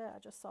a little bit. I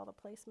just saw the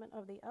placement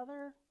of the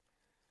other.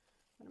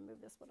 I'm going to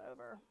move this one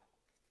over.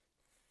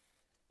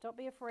 Don't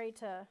be afraid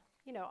to,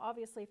 you know,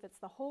 obviously if it's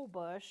the whole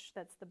bush,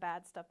 that's the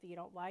bad stuff that you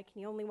don't like,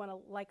 and you only want to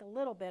like a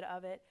little bit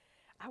of it,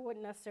 I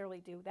wouldn't necessarily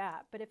do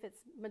that. But if it's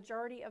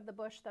majority of the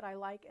bush that I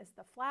like is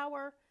the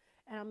flower,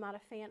 and I'm not a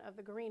fan of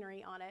the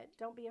greenery on it,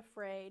 don't be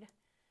afraid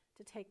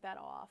to take that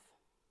off.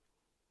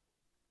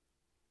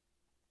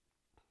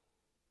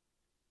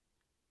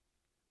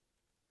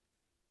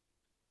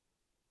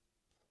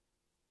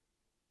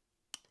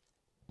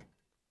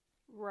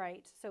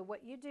 Right, so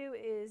what you do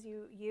is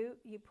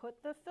you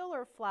put the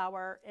filler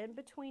flower in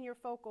between your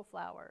focal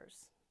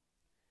flowers.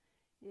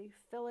 You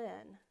fill in. I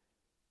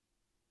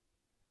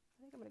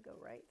think I'm going to go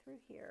right through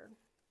here.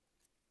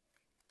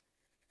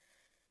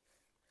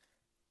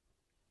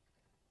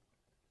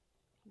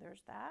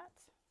 There's that.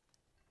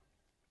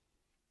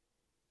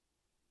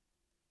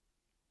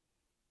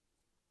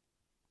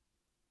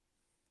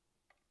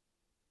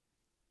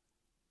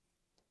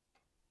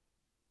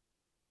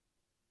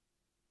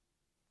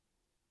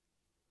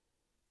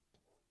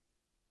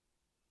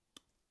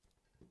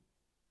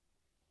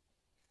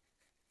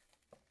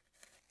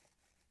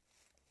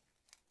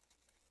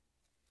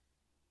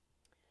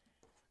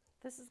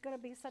 This is going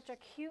to be such a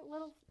cute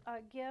little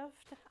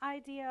gift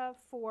idea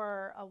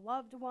for a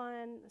loved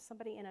one,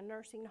 somebody in a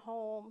nursing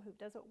home who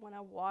doesn't want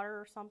to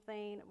water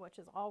something, which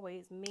is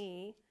always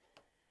me.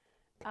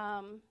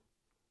 A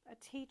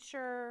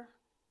teacher.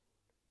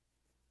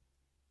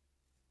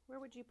 Where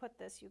would you put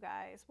this, you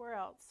guys? Where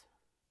else?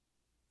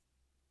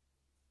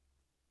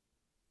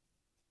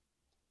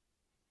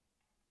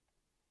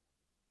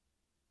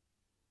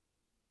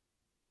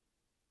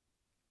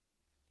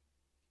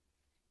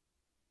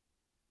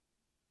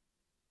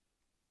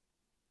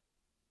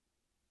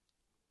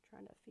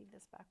 Trying to feed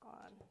this back on.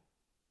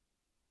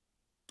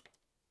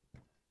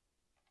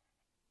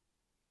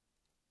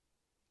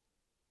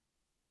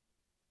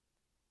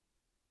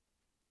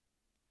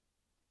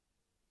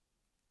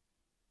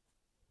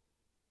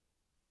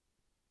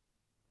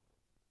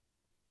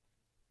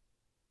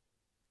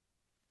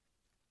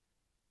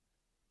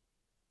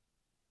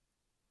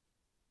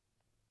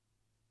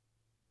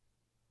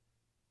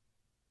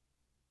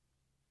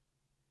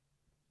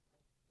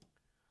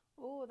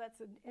 Oh, that's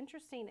an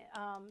interesting.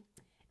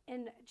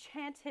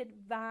 Enchanted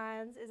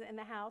Vines is in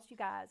the house, you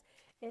guys.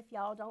 If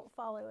y'all don't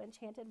follow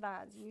Enchanted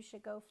Vines, you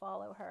should go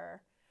follow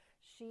her.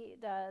 She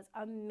does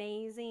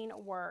amazing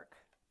work.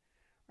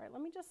 All right,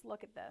 let me just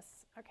look at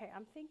this. Okay,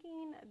 I'm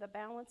thinking the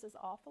balance is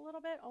off a little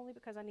bit, only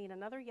because I need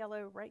another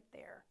yellow right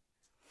there.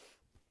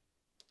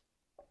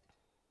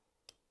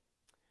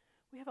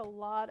 We have a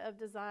lot of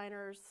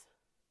designers,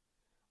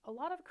 a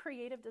lot of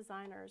creative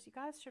designers. You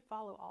guys should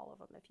follow all of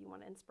them if you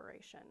want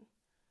inspiration.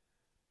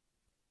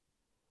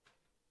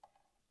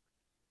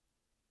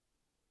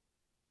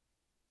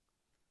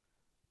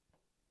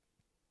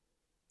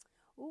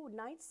 Ooh,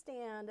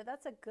 nightstand.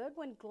 That's a good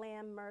one,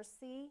 Glam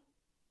Mercy.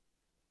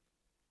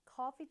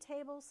 Coffee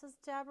table, says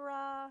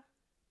Deborah.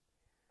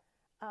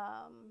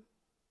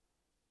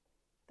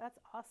 That's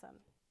awesome.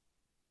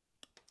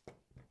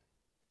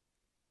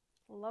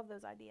 Love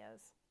those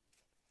ideas.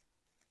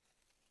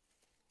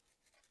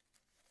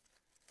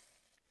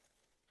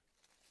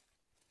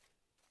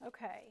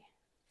 Okay.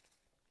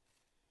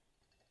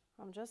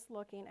 I'm just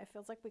looking. It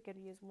feels like we could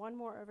use one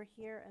more over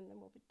here and then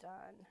we'll be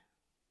done.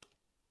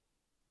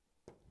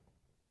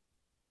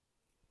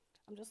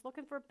 I'm just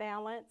looking for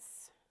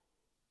balance.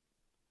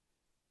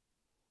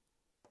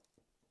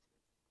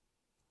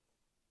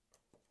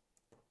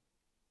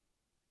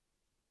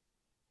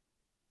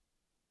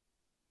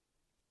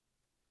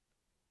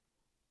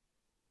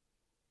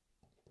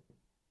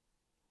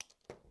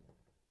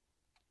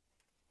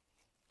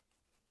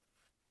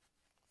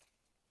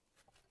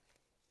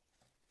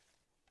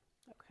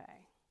 Okay.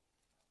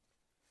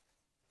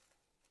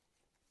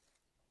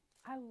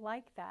 I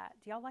like that.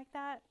 Do y'all like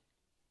that?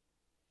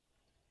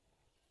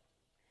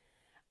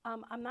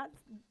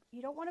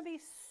 You don't want to be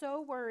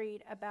so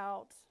worried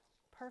about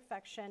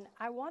perfection.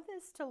 I want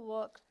this to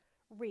look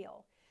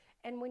real.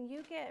 And when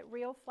you get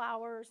real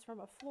flowers from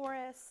a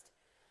florist,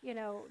 you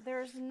know,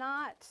 there's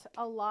not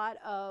a lot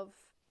of,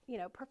 you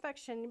know,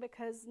 perfection,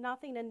 because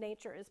nothing in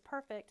nature is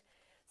perfect.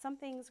 Some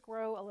things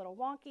grow a little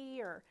wonky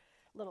or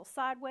a little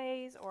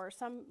sideways, or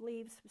some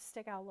leaves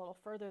stick out a little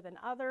further than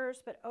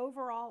others. But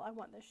overall, I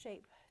want the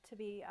shape to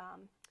be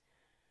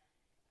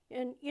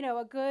in, you know,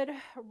 a good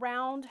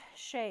round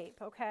shape,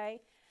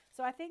 okay?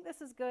 So I think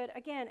this is good.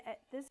 Again, at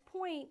this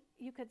point,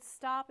 you could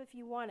stop if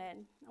you wanted.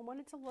 I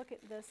wanted to look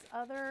at this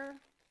other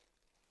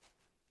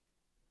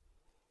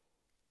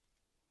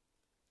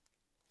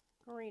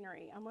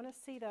greenery. I want to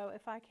see, though,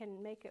 if I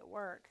can make it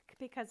work,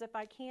 because if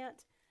I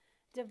can't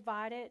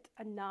divide it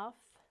enough,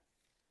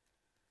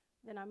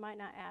 then I might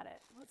not add it.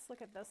 Let's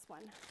look at this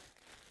one.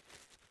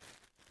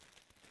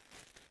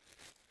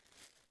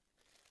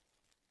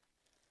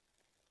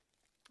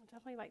 I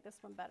definitely like this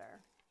one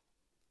better.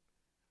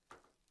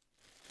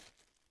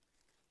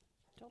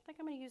 Don't think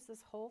I'm going to use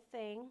this whole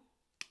thing.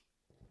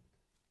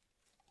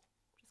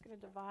 just going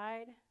to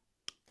divide.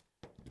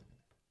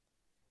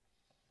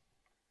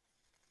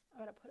 I'm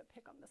going to put a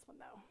pick on this one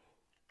though.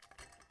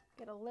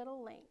 Get a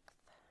little length.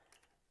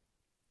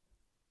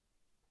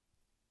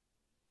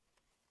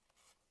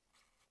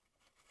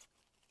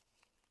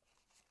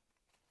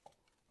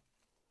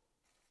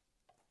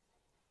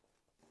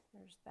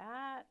 There's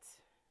that.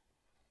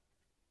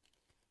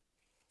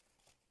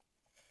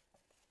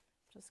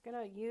 Just going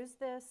to use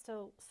this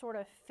to sort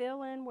of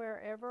fill in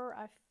wherever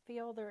I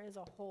feel there is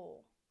a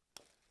hole.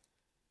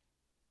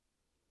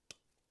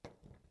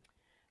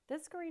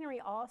 This greenery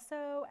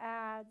also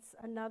adds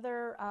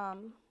another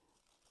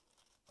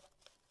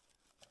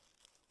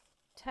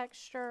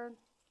texture.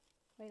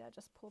 Wait, I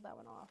just pulled that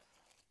one off.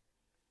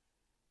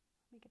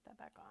 Let me get that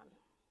back on.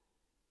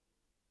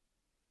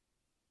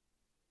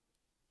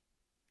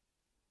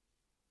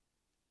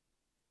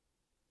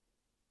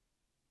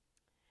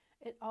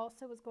 It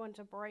also is going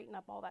to brighten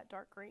up all that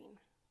dark green.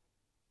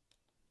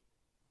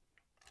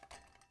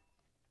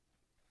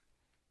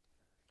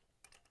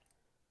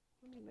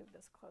 Let me move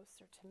this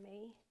closer to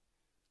me.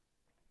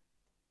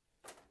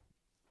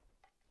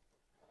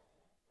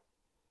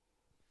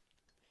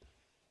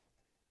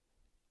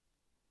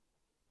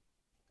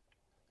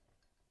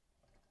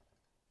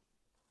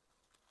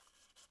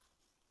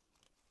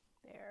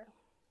 There.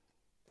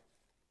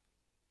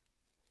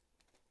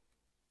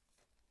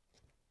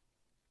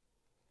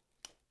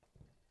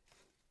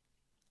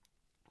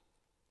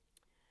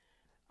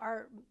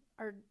 Our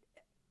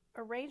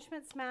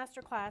arrangements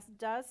masterclass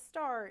does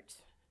start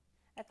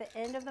at the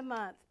end of the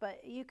month,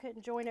 but you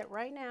can join it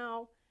right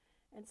now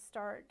and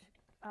start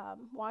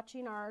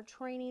watching our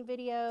training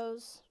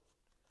videos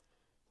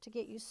to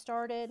get you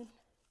started.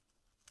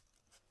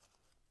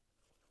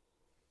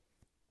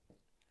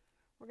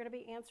 We're going to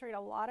be answering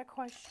a lot of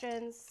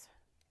questions,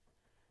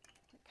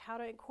 like how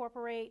to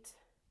incorporate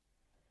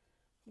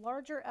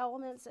larger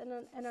elements in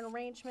an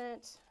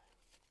arrangement.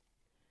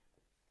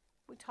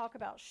 We talk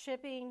about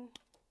shipping,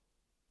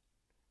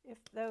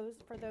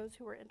 for those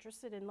who are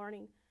interested in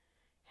learning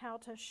how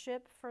to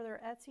ship for their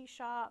Etsy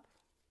shop.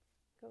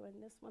 Go in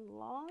this one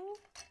long.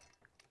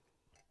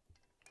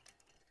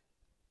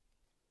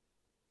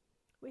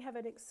 We have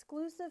an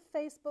exclusive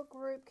Facebook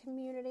group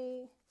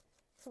community.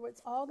 So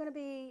it's all going to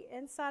be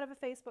inside of a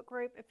Facebook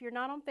group. If you're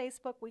not on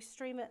Facebook, we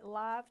stream it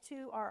live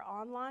to our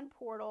online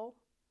portal.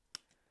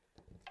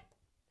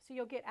 So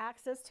you'll get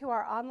access to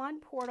our online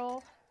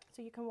portal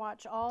so you can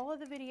watch all of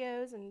the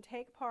videos and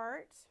take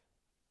part.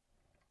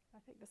 I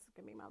think this is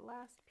going to be my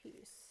last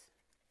piece.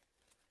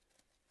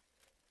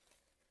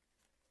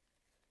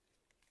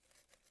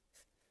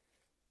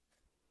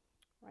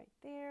 Right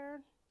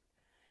there.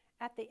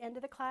 At the end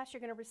of the class,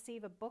 you're going to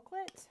receive a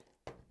booklet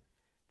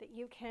that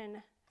you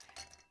can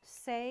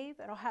save.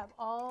 It'll have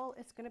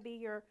it's going to be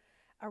your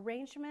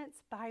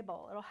arrangements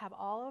Bible. It'll have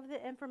all of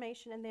the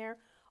information in there,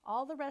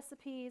 all the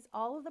recipes,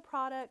 all of the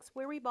products,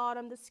 where we bought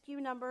them, the SKU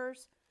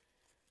numbers.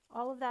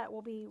 All of that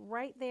will be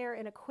right there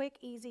in a quick,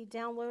 easy,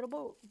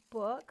 downloadable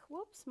book.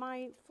 Whoops,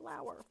 my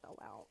flower fell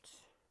out.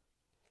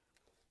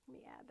 Let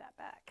me add that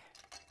back.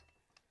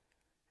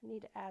 I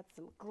need to add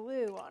some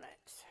glue on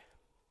it.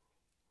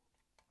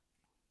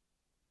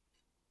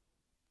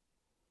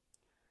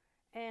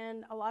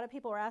 And a lot of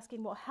people are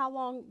asking, well, how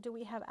long do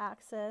we have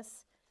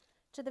access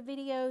to the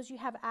videos? You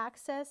have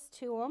access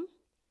to them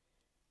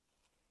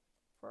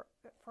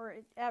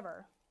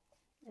forever.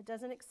 It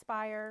doesn't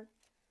expire.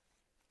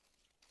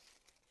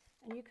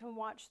 And you can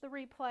watch the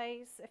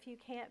replays if you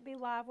can't be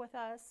live with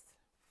us,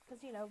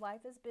 because, you know,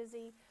 life is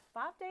busy.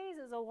 5 days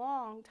is a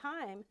long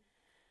time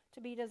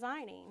to be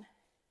designing.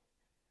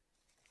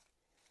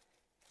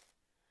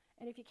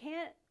 And if you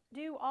can't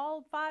do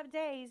all 5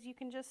 days, you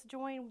can just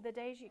join the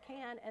days you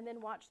can and then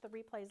watch the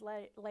replays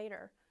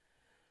later.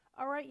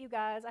 All right, you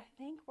guys, I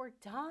think we're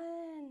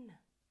done.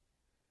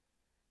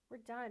 We're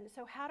done.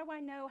 So how do I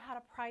know how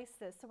to price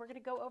this? So we're going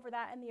to go over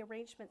that in the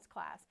arrangements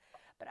class.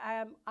 But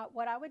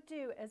what I would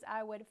do is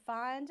I would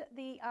find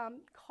the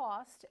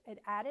cost and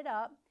add it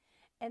up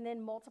and then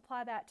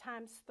multiply that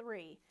times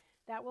 3.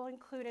 That will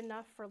include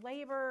enough for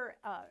labor,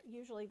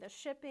 usually the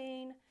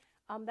shipping.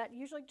 That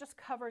usually just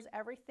covers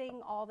everything,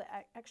 all the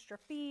extra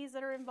fees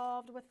that are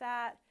involved with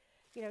that.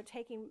 You know,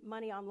 taking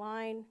money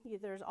online,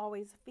 there's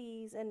always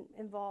fees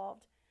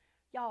involved.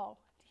 Y'all,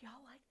 do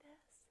y'all like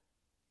this?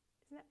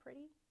 Isn't that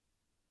pretty?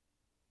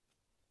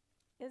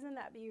 Isn't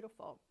that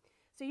beautiful?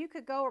 So you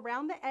could go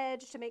around the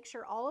edge to make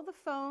sure all of the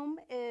foam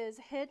is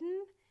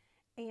hidden.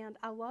 And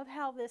I love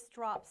how this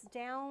drops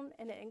down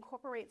and it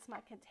incorporates my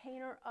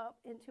container up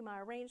into my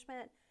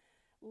arrangement.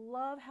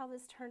 Love how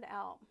this turned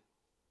out.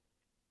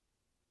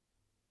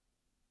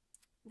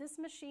 This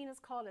machine is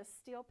called a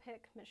steel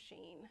pick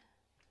machine.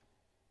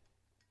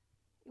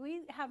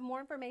 We have more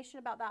information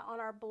about that on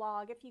our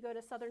blog if you go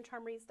to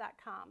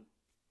southerncharmwreaths.com.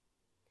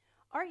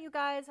 All right, you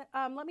guys,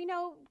 let me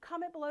know,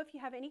 comment below if you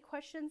have any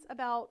questions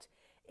about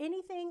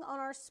anything on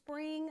our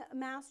spring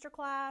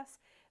masterclass.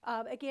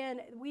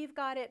 Again, we've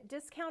got it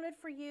discounted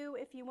for you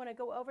if you want to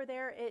go over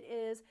there. It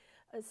is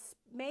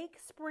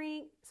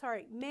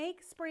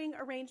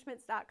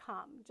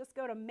makespringarrangements.com. Just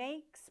go to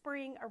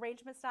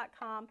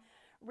makespringarrangements.com.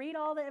 Read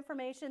all the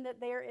information that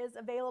there is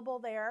available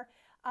there.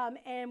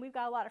 And we've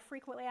got a lot of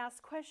frequently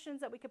asked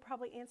questions that we could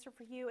probably answer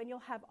for you. And you'll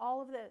have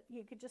all of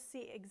you could just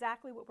see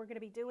exactly what we're going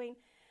to be doing.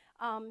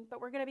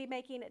 But we're going to be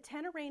making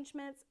 10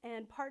 arrangements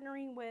and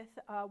partnering with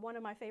one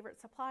of my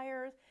favorite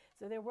suppliers.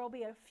 So there will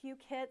be a few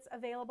kits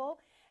available,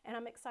 and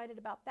I'm excited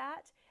about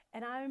that.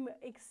 And I'm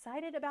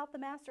excited about the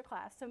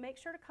masterclass. So make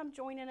sure to come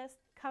join us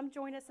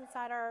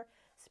inside our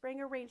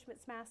Spring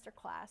Arrangements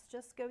Masterclass.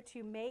 Just go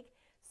to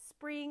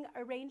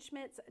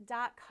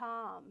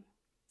makespringarrangements.com.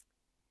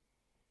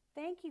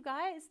 Thank you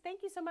guys.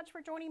 Thank you so much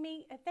for joining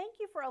me. And thank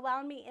you for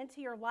allowing me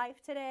into your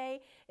life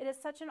today. It is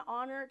such an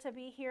honor to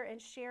be here and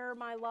share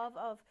my love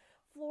of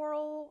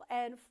floral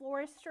and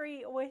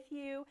floristry with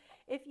you.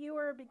 If you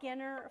are a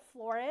beginner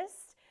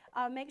florist,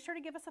 make sure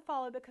to give us a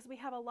follow because we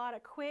have a lot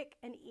of quick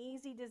and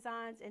easy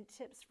designs and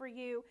tips for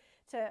you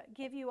to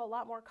give you a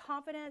lot more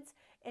confidence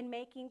in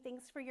making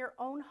things for your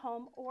own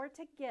home or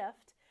to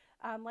gift.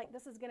 Like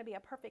this is going to be a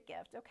perfect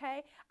gift,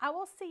 okay? I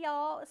will see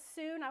y'all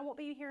soon. I won't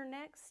be here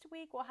next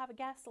week. We'll have a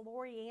guest,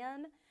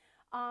 Lorianne,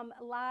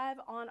 live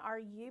on our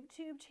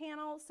YouTube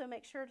channel. So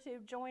make sure to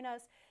join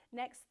us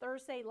next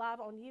Thursday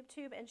live on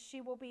YouTube, and she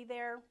will be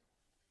there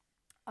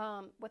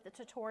with the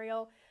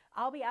tutorial.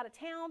 I'll be out of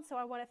town, so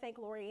I want to thank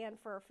Lorianne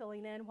for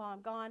filling in while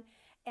I'm gone.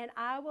 And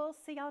I will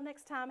see y'all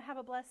next time. Have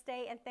a blessed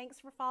day, and thanks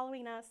for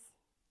following us.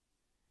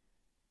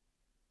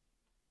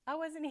 I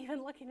wasn't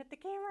even looking at the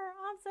camera.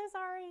 I'm so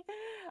sorry.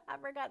 I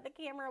forgot the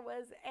camera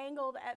was angled at